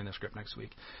I'm starting the script next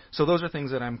week. So those are things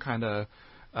that I'm kind of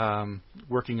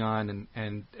working on,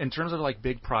 and in terms of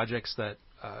big projects that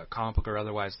comic book or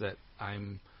otherwise that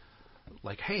I'm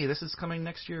like, hey, this is coming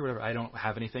next year, or whatever. I don't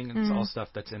have anything. It's all stuff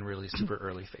that's in really super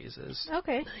early phases.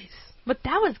 Okay. Nice. But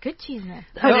that was good, Cheeseman.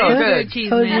 That was good,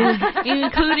 Cheeseman.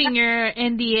 Including your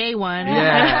NDA one.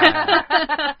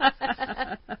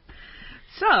 Yeah.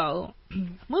 So,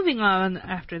 moving on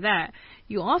after that,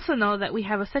 you also know that we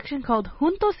have a section called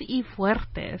Juntos y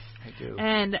Fuertes. I do.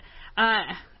 And,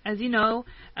 as you know,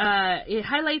 it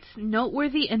highlights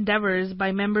noteworthy endeavors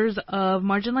by members of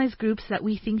marginalized groups that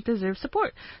we think deserve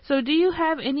support. So do you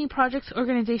have any projects,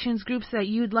 organizations, groups that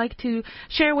you'd like to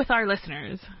share with our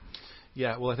listeners?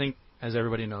 Yeah, well, I think, as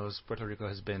everybody knows, Puerto Rico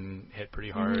has been hit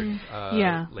pretty hard.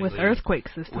 Lately. With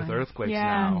earthquakes this time. With earthquakes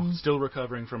now. Still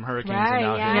recovering from hurricanes and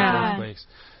now hitting earthquakes.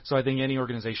 So I think any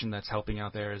organization that's helping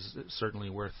out there is certainly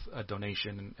worth a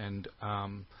donation. And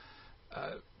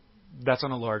that's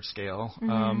on a large scale.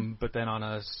 But then on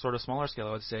a sort of smaller scale,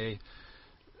 I would say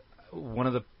one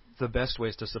of the best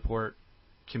ways to support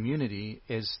community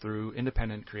is through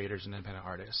independent creators and independent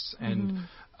artists. And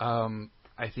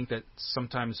I think that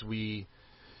sometimes we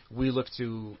look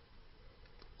to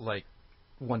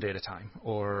one day at a time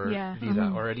or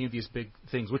Vida or any of these big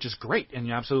things, which is great, and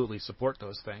you absolutely support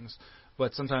those things.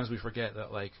 But sometimes we forget that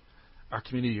our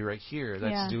community right here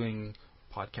that's doing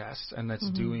podcasts and that's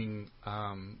doing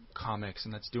comics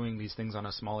and that's doing these things on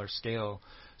a smaller scale.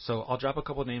 So I'll drop a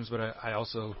couple of names, but I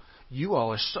also, you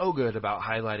all are so good about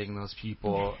highlighting those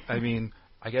people. I mean,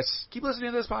 I guess keep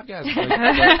listening to this podcast.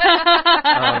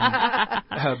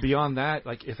 Beyond that,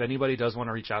 if anybody does want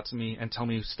to reach out to me and tell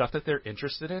me stuff that they're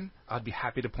interested in, I'd be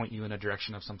happy to point you in a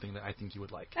direction of something that I think you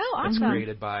would like. Oh, awesome. It's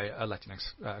created by a Latinx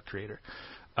creator.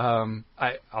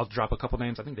 I'll drop a couple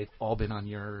names. I think they've all been on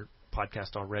your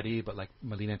podcast already, but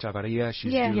Melina Chavarria,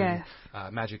 she's doing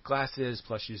Magic Glasses,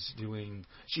 plus she's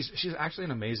actually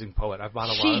an amazing poet. I've bought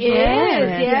a lot of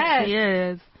her. She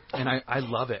is. And I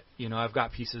love it. I've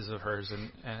got pieces of hers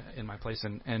in my place,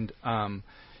 and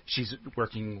she's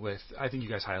working with, I think you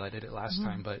guys highlighted it last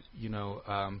time, but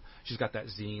she's got that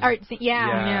zine. Artistic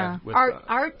zine.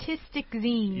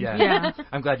 Yeah.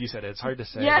 I'm glad you said it. It's hard to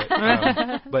say.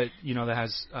 But that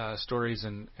has stories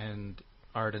and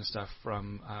art and stuff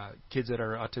from kids that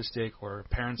are autistic or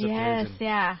parents of kids.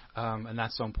 And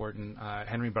that's so important.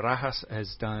 Henry Barajas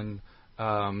has done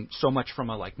so much from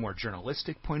a more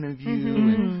journalistic point of view,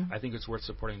 and I think it's worth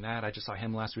supporting that. I just saw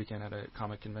him last weekend at a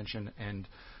comic convention, and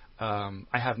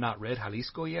I have not read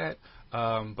Jalisco yet,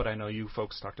 but I know you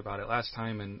folks talked about it last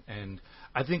time, and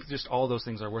I think just all those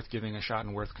things are worth giving a shot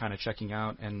and worth kind of checking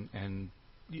out. And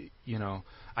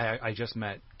I just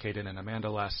met Kaden and Amanda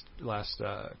last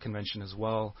convention as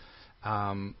well.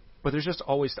 But there's just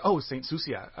always Saint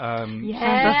Sucia. Yes,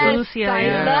 I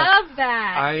love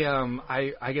that.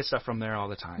 I get stuff from there all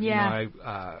the time. Yeah.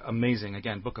 Amazing.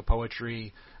 Again, book of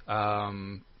poetry, a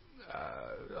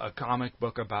comic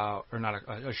book about, or not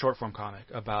a short form comic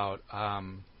about,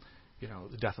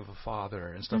 the death of a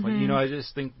father and stuff like. I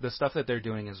just think the stuff that they're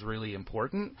doing is really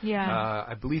important. Yeah.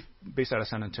 I believe based out of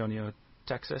San Antonio,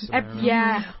 Texas. But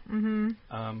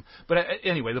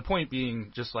anyway, the point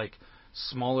being just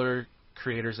smaller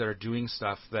creators that are doing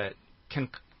stuff that can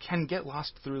get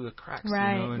lost through the cracks,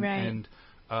 and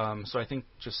so I think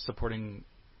just supporting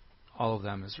all of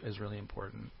them is really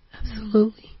important.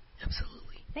 Absolutely.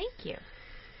 Thank you.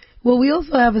 Well, we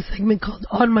also have a segment called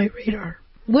On My Radar.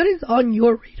 What is on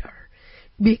your radar?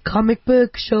 be it comic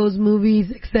book shows,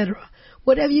 movies, etc.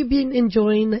 What have you been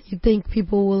enjoying that you think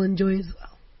people will enjoy as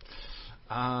well?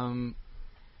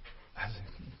 That's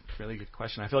a really good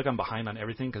question. I feel like I'm behind on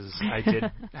everything because I did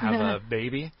have a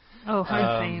baby. Oh,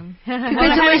 same. Well,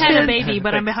 I haven't had a baby,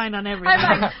 but I'm behind on everything.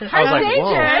 I was like,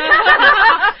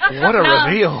 whoa. What a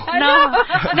reveal.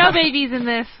 No babies in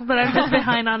this, but I'm just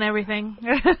behind on everything.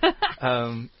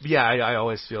 I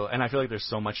always feel, and I feel like there's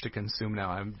so much to consume now.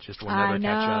 I'm just will never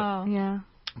catch up. Yeah.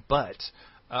 But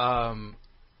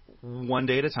One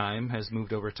Day at a Time has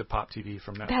moved over to Pop TV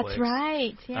from Netflix. That's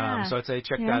right. Yeah. So I'd say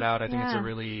check that out. I think it's a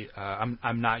really.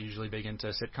 I'm not usually big into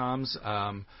sitcoms,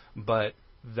 but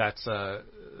that's a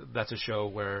show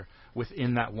where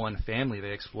within that one family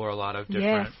they explore a lot of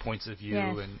different points of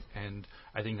view, and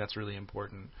I think that's really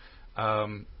important.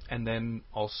 And then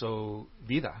also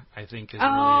Vida, I think, is a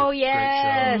really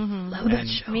great show. Love that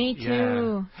show. Me too.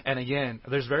 Yeah. And again,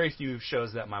 there's very few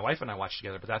shows that my wife and I watch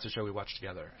together, but that's a show we watch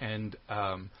together. And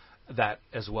that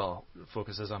as well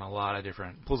focuses on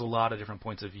pulls a lot of different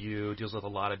points of view, deals with a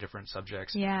lot of different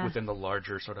subjects within the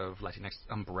larger sort of Latinx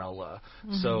umbrella.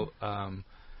 So,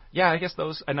 I guess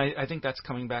those, and I think that's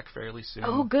coming back fairly soon.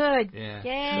 Oh, good. Yeah.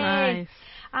 Yay. Nice.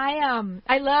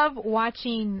 I love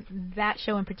watching that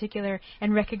show in particular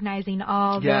and recognizing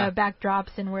all the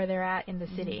backdrops and where they're at in the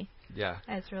city. Yeah.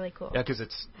 That's really cool. Yeah, because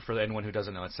it's, for anyone who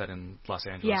doesn't know, it's set in Los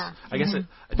Angeles. Yeah. I guess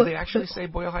do they actually say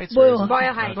Boyle Heights? Boyle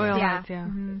Heights, Boyle yeah. Heights, yeah.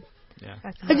 Yeah.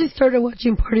 I just started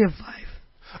watching Party of Five.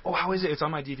 Oh, how is it? It's on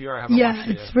my DVR. I haven't watched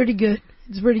it yet. It's pretty good.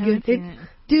 It's pretty good.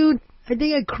 Dude, I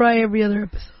think I cry every other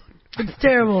episode. It's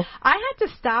terrible. I had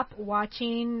to stop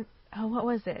watching, what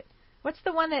was it? What's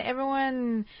the one that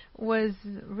everyone was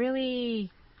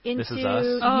really into? This Is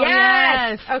Us? Oh,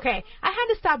 yes! Okay. I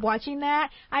had to stop watching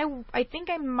that. I think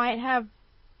I might have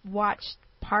watched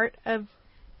part of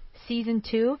season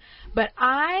 2, but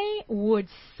I would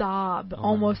sob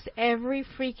almost every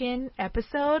freaking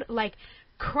episode, like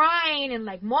crying and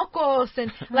like mocos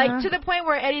and like to the point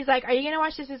where Eddie's like, "Are you gonna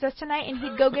watch This Is Us tonight?" And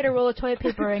he'd go get a roll of toilet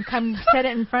paper and come set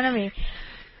it in front of me.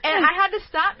 And I had to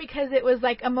stop because it was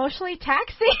like emotionally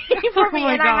taxing for me,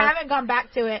 and I haven't gone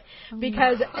back to it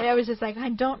because I was just like, I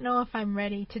don't know if I'm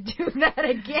ready to do that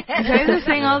again. You guys are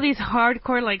saying all these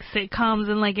hardcore like sitcoms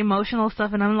and like emotional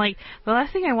stuff, and I'm like, the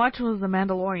last thing I watched was The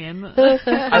Mandalorian.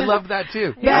 I love that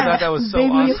too. I thought that was so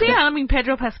awesome. You see,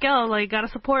 Pedro Pascal, like, gotta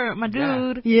support my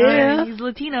dude. Yeah. He's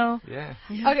Latino. Yeah.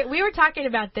 Okay, we were talking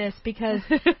about this because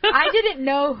I didn't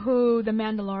know who The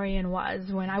Mandalorian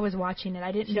was when I was watching it.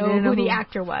 I didn't know who the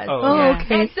actor was. Oh,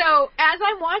 okay. And so as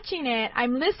I'm watching it,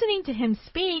 I'm listening to him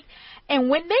speak, and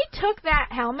when they took that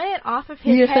helmet off of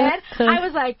his head, I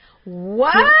was like,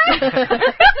 what?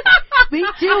 Me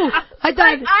too. I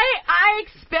thought I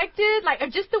expected, like,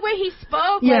 just the way he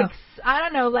spoke, like, I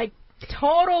don't know, like,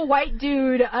 total white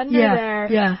dude under there.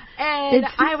 Yeah. And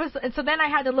so then I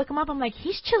had to look him up. I'm like,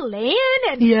 he's Chilean?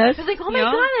 And I was like, oh my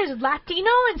God, there's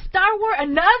Latino in Star Wars,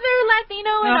 another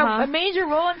Latino in a major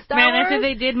role in Star Wars. Man, after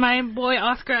they did my boy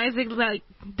Oscar Isaac like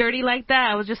dirty like that,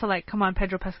 I was just like, come on,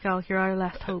 Pedro Pascal, you're our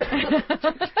last hope.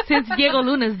 Since Diego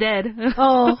Luna's dead.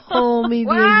 oh, mi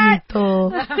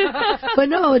Dieguito. But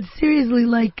no, it's seriously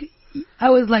like, I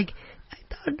was like,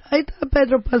 I thought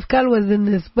Pedro Pascal was in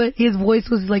this, but his voice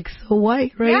was like so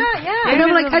white, right? Yeah. And I'm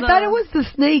like, I thought it was the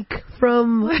snake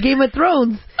from Game of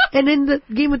Thrones. And in the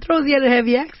Game of Thrones, he had a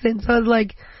heavy accent. So I was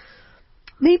like,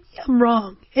 maybe I'm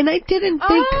wrong. And I didn't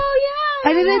think.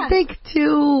 I didn't think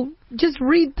to just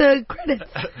read the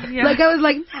credits. Like I was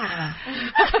like, nah.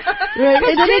 Right?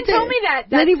 And then he told me that.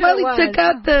 Then he finally took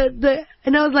out the,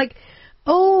 and I was like,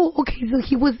 oh, okay. So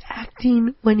he was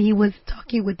acting when he was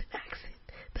talking with an accent.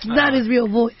 That's not his real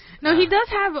voice. No, he does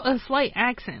have a slight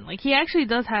accent. Like, he actually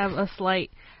does have a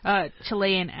slight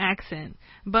Chilean accent.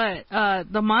 But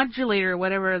the modulator,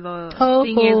 whatever the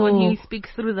thing is, when he speaks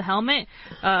through the helmet,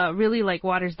 really, like,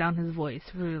 waters down his voice.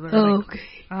 Really, okay.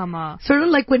 Sort of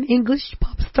like when English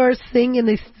pop stars sing and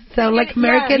they sound like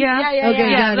American?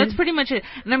 Yeah, that's pretty much it.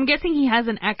 And I'm guessing he has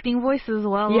an acting voice as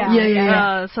well.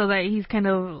 Yeah. So that he's kind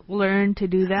of learned to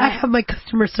do that. I have my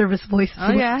customer service voice.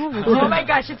 Oh, yeah, I have it. Oh, my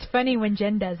gosh, it's funny when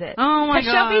Jen does it. Oh, my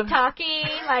God. She'll be talking,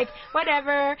 like,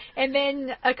 whatever, and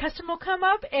then a customer will come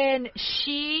up, and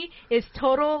she is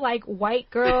total, like, white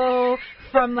girl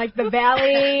from, like, the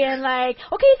valley, and, like,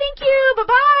 okay, thank you,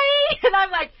 bye-bye. And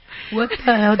I'm like, what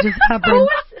the hell just happened? Who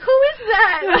is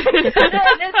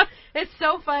that? It's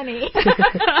so funny.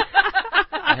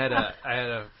 I had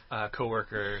a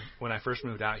coworker when I first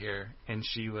moved out here, and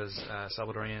she was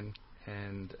Salvadorian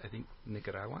and I think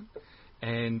Nicaraguan,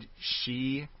 and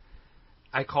she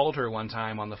I called her one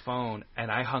time on the phone,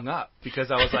 and I hung up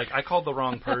because I was like, I called the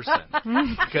wrong person.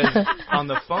 Because on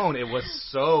the phone, it was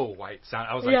so white sound.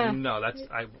 I was like, no,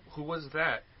 who was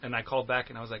that? And I called back,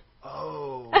 and I was like,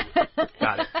 oh,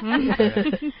 got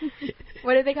it.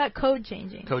 What did they got? Code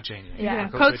changing. Code changing. Yeah.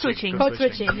 Code switching. Code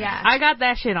switching, yeah. I got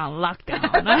that shit on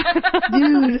lockdown.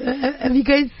 Dude, have you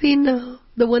guys seen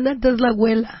the one that does La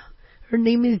Abuela? Her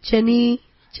name is Jenny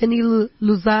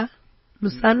Luzano.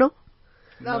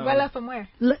 La Abuela from where?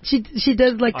 She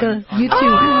does like a YouTube.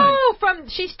 Oh,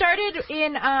 she started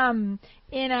in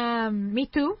Me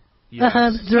Too. Yes.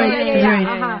 That's right.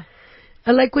 Yeah.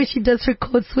 I like when she does her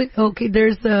code switch. Okay,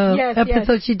 there's a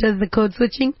episode she does the code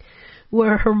switching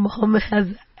where her mom has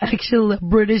actual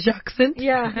British accent.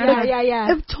 Yeah.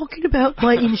 I'm talking about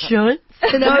my insurance.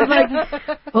 And I was like,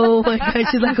 oh my God.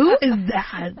 She's like, who is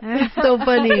that? It's so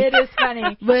funny. It is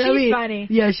funny. But she's funny.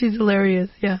 Yeah, she's hilarious.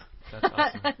 Yeah. That's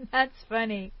awesome. That's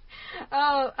funny.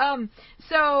 Oh,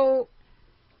 so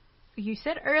you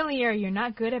said earlier you're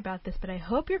not good about this, but I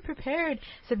hope you're prepared,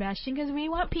 Sebastian, because we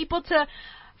want people to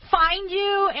find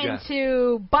you and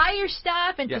to buy your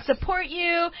stuff and to support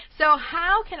you. So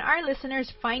how can our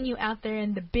listeners find you out there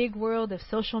in the big world of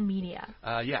social media?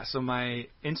 So my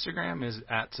Instagram is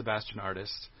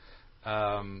 @SebastianArtist.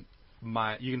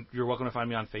 You're welcome to find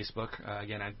me on Facebook.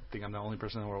 Again, I think I'm the only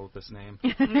person in the world with this name.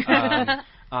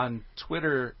 On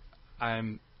Twitter,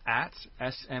 I'm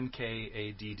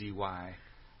 @SMKADDY.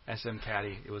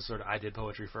 SMCaddy. It was sort of, I did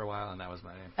poetry for a while, and that was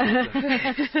my name.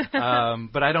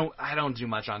 But I don't do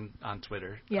much on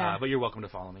Twitter. Yeah. But you're welcome to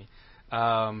follow me.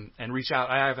 And reach out.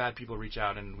 I have had people reach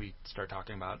out, and we start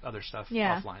talking about other stuff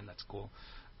offline. That's cool.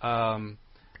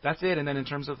 That's it. And then in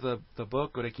terms of the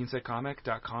book, go to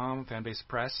quincecomic.com,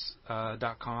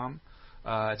 fanbasepress.com.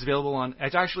 It's available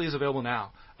it actually is available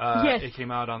now. It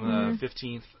came out on the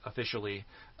 15th officially.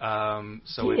 So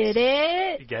Get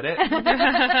it? Get it?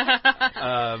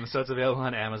 So it's available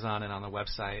on Amazon and on the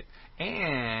website.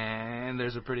 And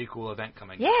there's a pretty cool event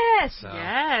coming up. Yes. So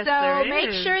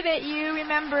make sure that you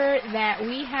remember that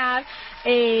we have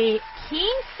a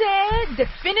Quince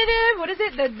definitive, what is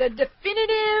it? The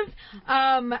definitive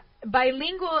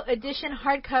bilingual edition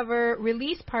hardcover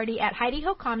release party at Heidi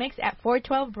Ho Comics at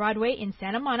 412 Broadway in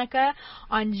Santa Monica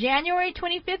on January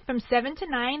 25th from 7 to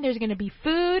 9. There's going to be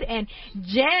food, and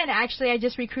Jen, actually, I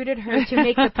just recruited her to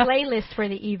make the playlist for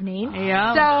the evening.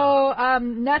 Yeah. So,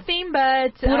 nothing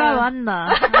but... Pura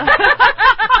banda.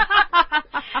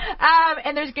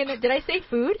 And there's did I say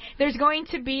food? There's going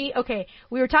to be,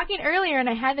 we were talking earlier and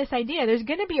I had this idea. There's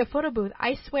going to be a photo booth.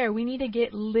 I swear, we need to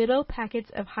get little packets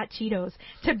of hot Cheetos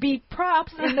to be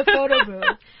props in the photo booth.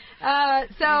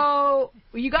 So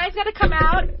you guys got to come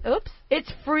out.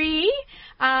 It's free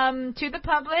to the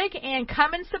public, and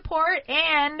come and support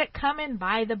and come and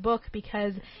buy the book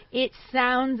because it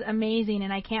sounds amazing,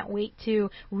 and I can't wait to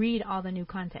read all the new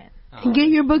content. And get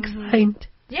your book signed.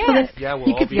 Yes. Yeah,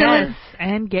 we'll all be there.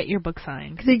 And get your book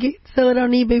signed. They sell it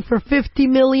on eBay for $50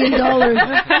 million.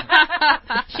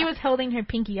 She was holding her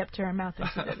pinky up to her mouth when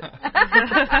she did it.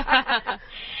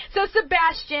 So,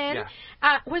 Sebastian,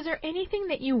 was there anything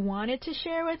that you wanted to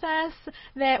share with us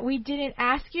that we didn't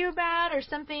ask you about, or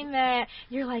something that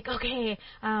you're like, I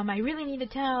really need to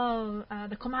tell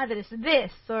the comadres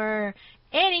this, or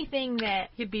anything that...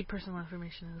 Could be personal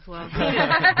information as well.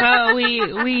 Well,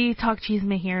 we talk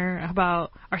chisme here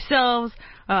about ourselves,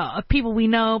 people we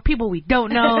know, people we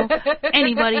don't know,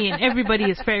 anybody and everybody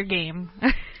is fair game.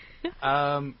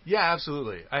 Yeah,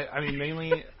 absolutely. I mean,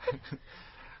 mainly...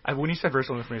 when you said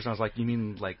personal information, I was like, you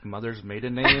mean like mother's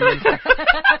maiden name?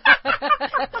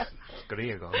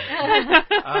 Griego.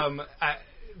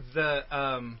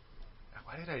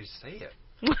 Why did I say it?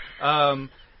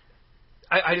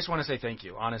 I just want to say thank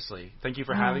you, honestly. Thank you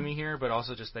for having me here, but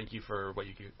also just thank you for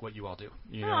what you all do.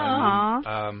 You know what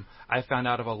I mean? I found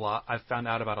out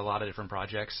about a lot of different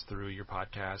projects through your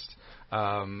podcast,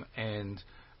 and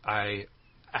I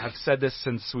have said this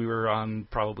since we were on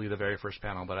probably the very first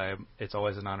panel, but it's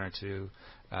always an honor to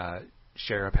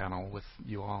share a panel with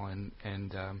you all, and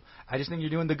I just think you're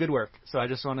doing the good work. So I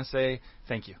just want to say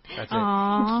thank you. That's it.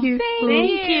 Thank you.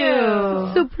 Thank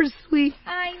you. Super sweet.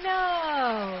 I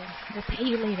know. We'll pay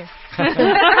you later.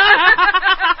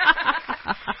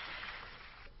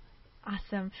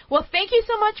 Awesome. Well, thank you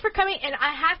so much for coming, and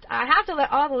I have to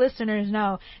let all the listeners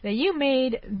know that you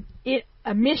made it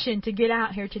a mission to get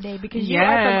out here today because you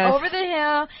are from over the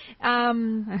hill,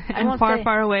 and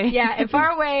far away. Yeah, and far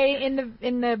away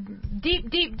in the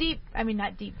deep. I mean,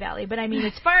 not deep valley, but I mean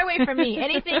it's far away from me.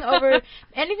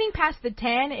 Anything past the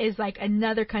 10 is like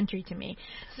another country to me.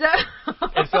 So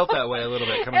it felt that way a little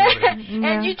bit coming over here.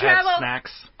 And you travel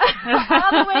snacks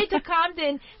all the way to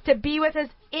Compton to be with us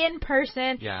in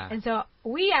person. Yeah. And so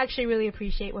we actually really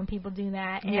appreciate when people do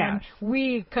that, and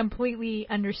we completely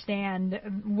understand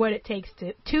what it takes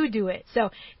to do it.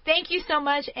 So thank you so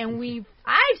much, and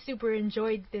I've super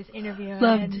enjoyed this interview.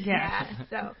 Loved it.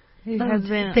 So it has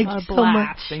been thank a you blast. so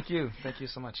much. Thank you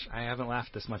so much. I haven't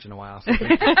laughed this much in a while. So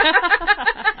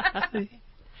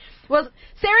well,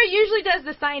 Sarah usually does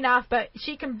the sign off, but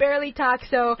she can barely talk.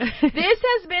 So this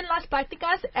has been Las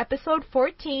Prácticas, episode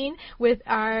 14, with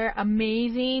our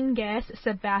amazing guest,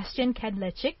 Sebastian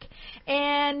Kadlecic.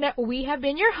 And we have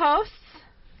been your hosts.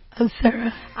 I'm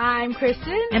Sarah. I'm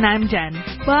Kristen. And I'm Jen.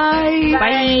 Bye.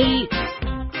 Bye.